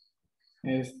continue.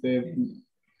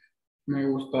 Me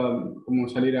gusta como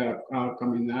salir a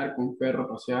caminar con perro,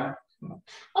 pasear.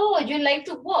 Oh, you like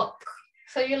to walk.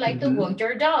 So you like to walk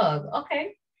your dog.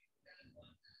 Okay.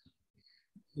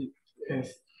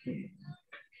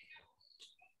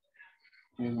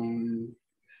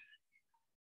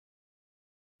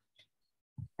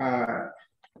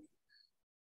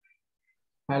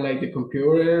 I like the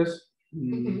computers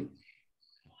and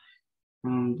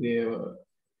the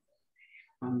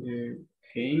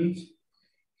games.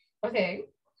 Okay.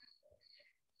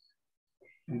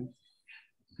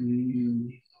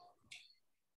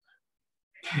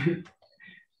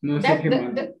 No sé qué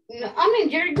más. I mean,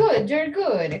 you're good. You're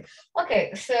good.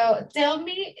 Okay, so tell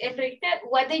me, Enrique,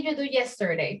 what did you do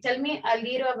yesterday? Tell me a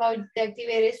little about the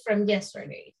activities from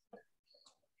yesterday.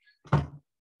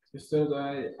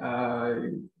 Yesterday, I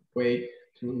wake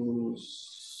to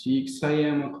 6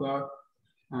 a.m. o'clock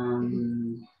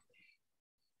and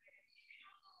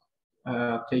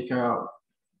take a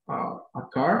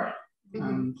car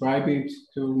and drive it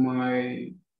to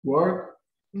my work.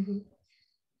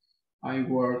 I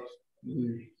work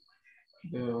the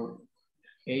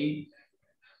 8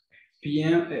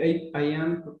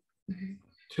 a.m.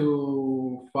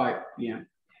 to 5 p.m.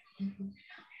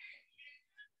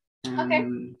 Okay.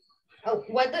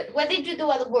 What did you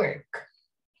do at work?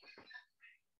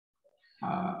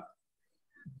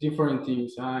 Different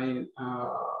things.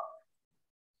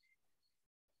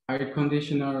 Air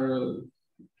conditioner,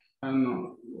 I don't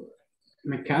know,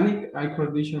 mechanic, air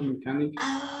conditioner mechanic.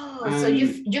 Oh, so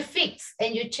you fix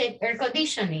and you check air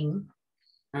conditioning.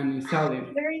 And install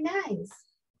it. Very nice.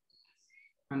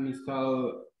 And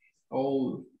install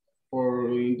all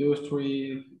for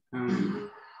industry.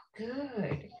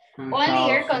 Good.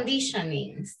 Only air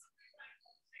conditionings.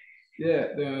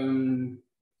 Yeah, the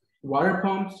water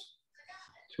pumps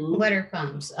too. Water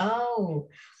pumps. Oh,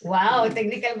 wow,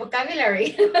 technical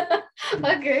vocabulary.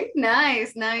 Okay,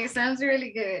 nice. Sounds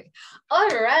really good. All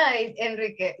right,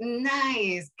 Enrique,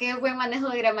 nice. Qué buen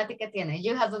manejo de gramática tiene.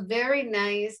 You have a very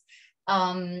nice,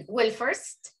 well,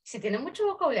 first, si tiene mucho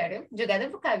vocabulario, you got the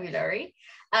vocabulary.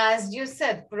 As you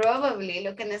said, probably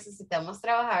lo que necesitamos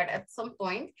trabajar at some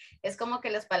point es como que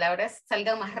las palabras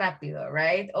salgan más rápido,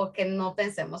 right? O que no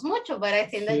pensemos mucho, but I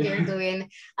think that you're doing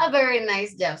a very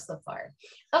nice job so far.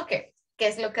 Okay, ¿qué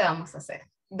es lo que vamos a hacer?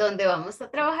 Donde vamos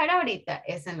a trabajar ahorita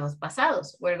es en los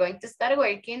pasados. We're going to start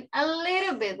working a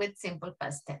little bit with simple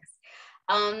past tense.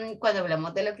 Cuando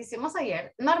hablamos de lo que hicimos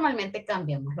ayer, normalmente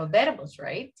cambiamos los verbos,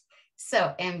 right?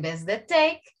 So, en vez de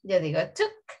take, yo digo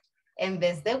took. En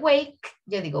vez de wake,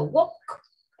 yo digo walk.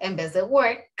 En vez de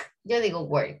work, yo digo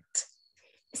worked.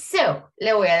 So,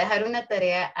 le voy a dejar una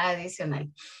tarea adicional.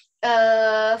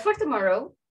 For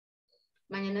tomorrow,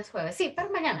 mañana es jueves, sí, para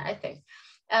mañana, I think.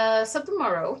 So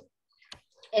tomorrow,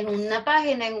 en una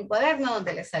página, en un cuaderno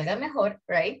donde le salga mejor,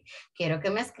 right? Quiero que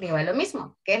me escriba lo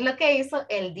mismo. ¿Qué es lo que hizo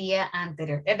el día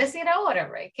anterior? Es decir, ahora,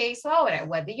 right? ¿Qué hizo ahora?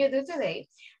 What did you do today?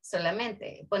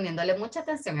 Solamente poniéndole mucha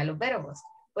atención a los verbos.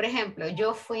 Por ejemplo,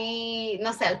 yo fui,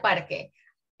 no sé, al parque.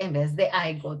 En vez de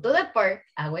I go to the park,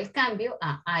 hago el cambio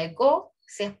a I go.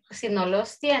 Si no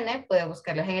los tiene, puede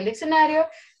buscarlos en el diccionario.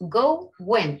 Go,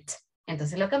 went.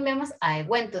 Entonces lo cambiamos a I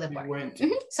went to the park.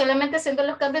 Solamente haciendo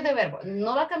los cambios de verbo.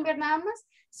 No va a cambiar nada más.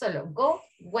 Solo go,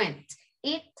 went.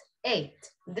 Eat, ate.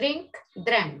 Drink,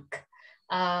 drank.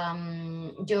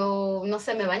 Yo, no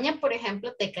sé, me bañé, por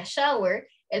ejemplo, take a shower.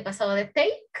 El pasado de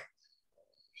take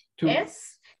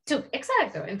es took.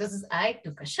 Exacto. Entonces, I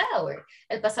took a shower.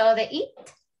 El pasado de eat.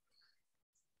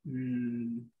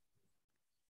 No.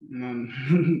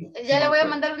 Ya le voy a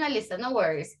mandar una lista, no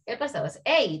worries. El pasado es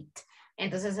ate.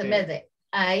 Entonces, en vez de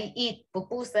I eat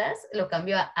pupusas, lo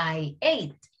cambio a I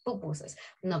ate pupusas.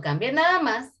 No cambia nada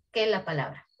más que la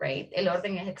palabra, right? El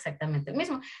orden es exactamente el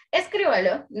mismo.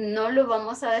 Escríbalo, no lo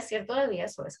vamos a decir todavía,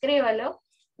 solo escríbalo.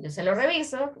 Yo se lo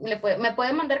reviso. Me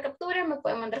puede mandar captura, me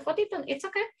puede mandar fotito, it's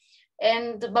okay.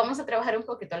 And vamos a trabajar un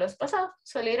poquito los pasados,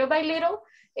 so little by little,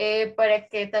 para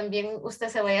que también usted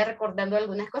se vaya recordando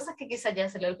algunas cosas que quizás ya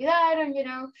se le olvidaron, you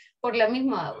know, por la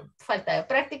misma falta de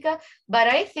práctica. But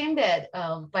I think that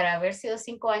para haber sido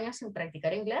 5 años sin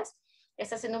practicar inglés,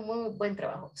 está haciendo un muy buen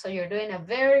trabajo. So you're doing a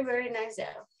very, very nice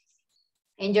job.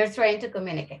 And you're trying to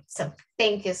communicate. So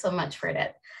thank you so much for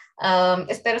that.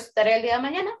 Espero su tarea el día de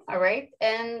mañana, all right?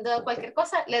 And cualquier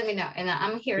cosa, let me know. And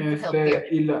I'm here to help you.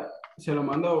 ¿Y se lo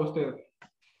manda a usted?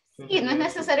 Y no es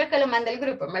necesario que lo mande el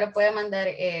grupo, me lo puede mandar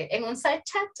en un side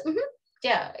chat.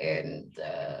 Ya,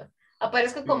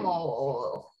 aparezco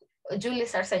como Julie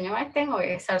Sarceño, I think, o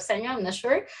Sarceño, I'm not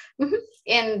sure.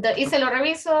 Y se lo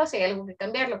reviso, si hay algo que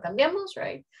cambiar, lo cambiamos,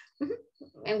 right?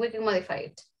 And we can modify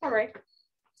it, all right?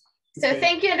 So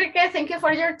thank you, Enrique, thank you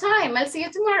for your time. I'll see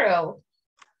you tomorrow.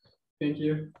 Thank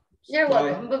you. You're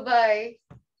welcome, bye-bye.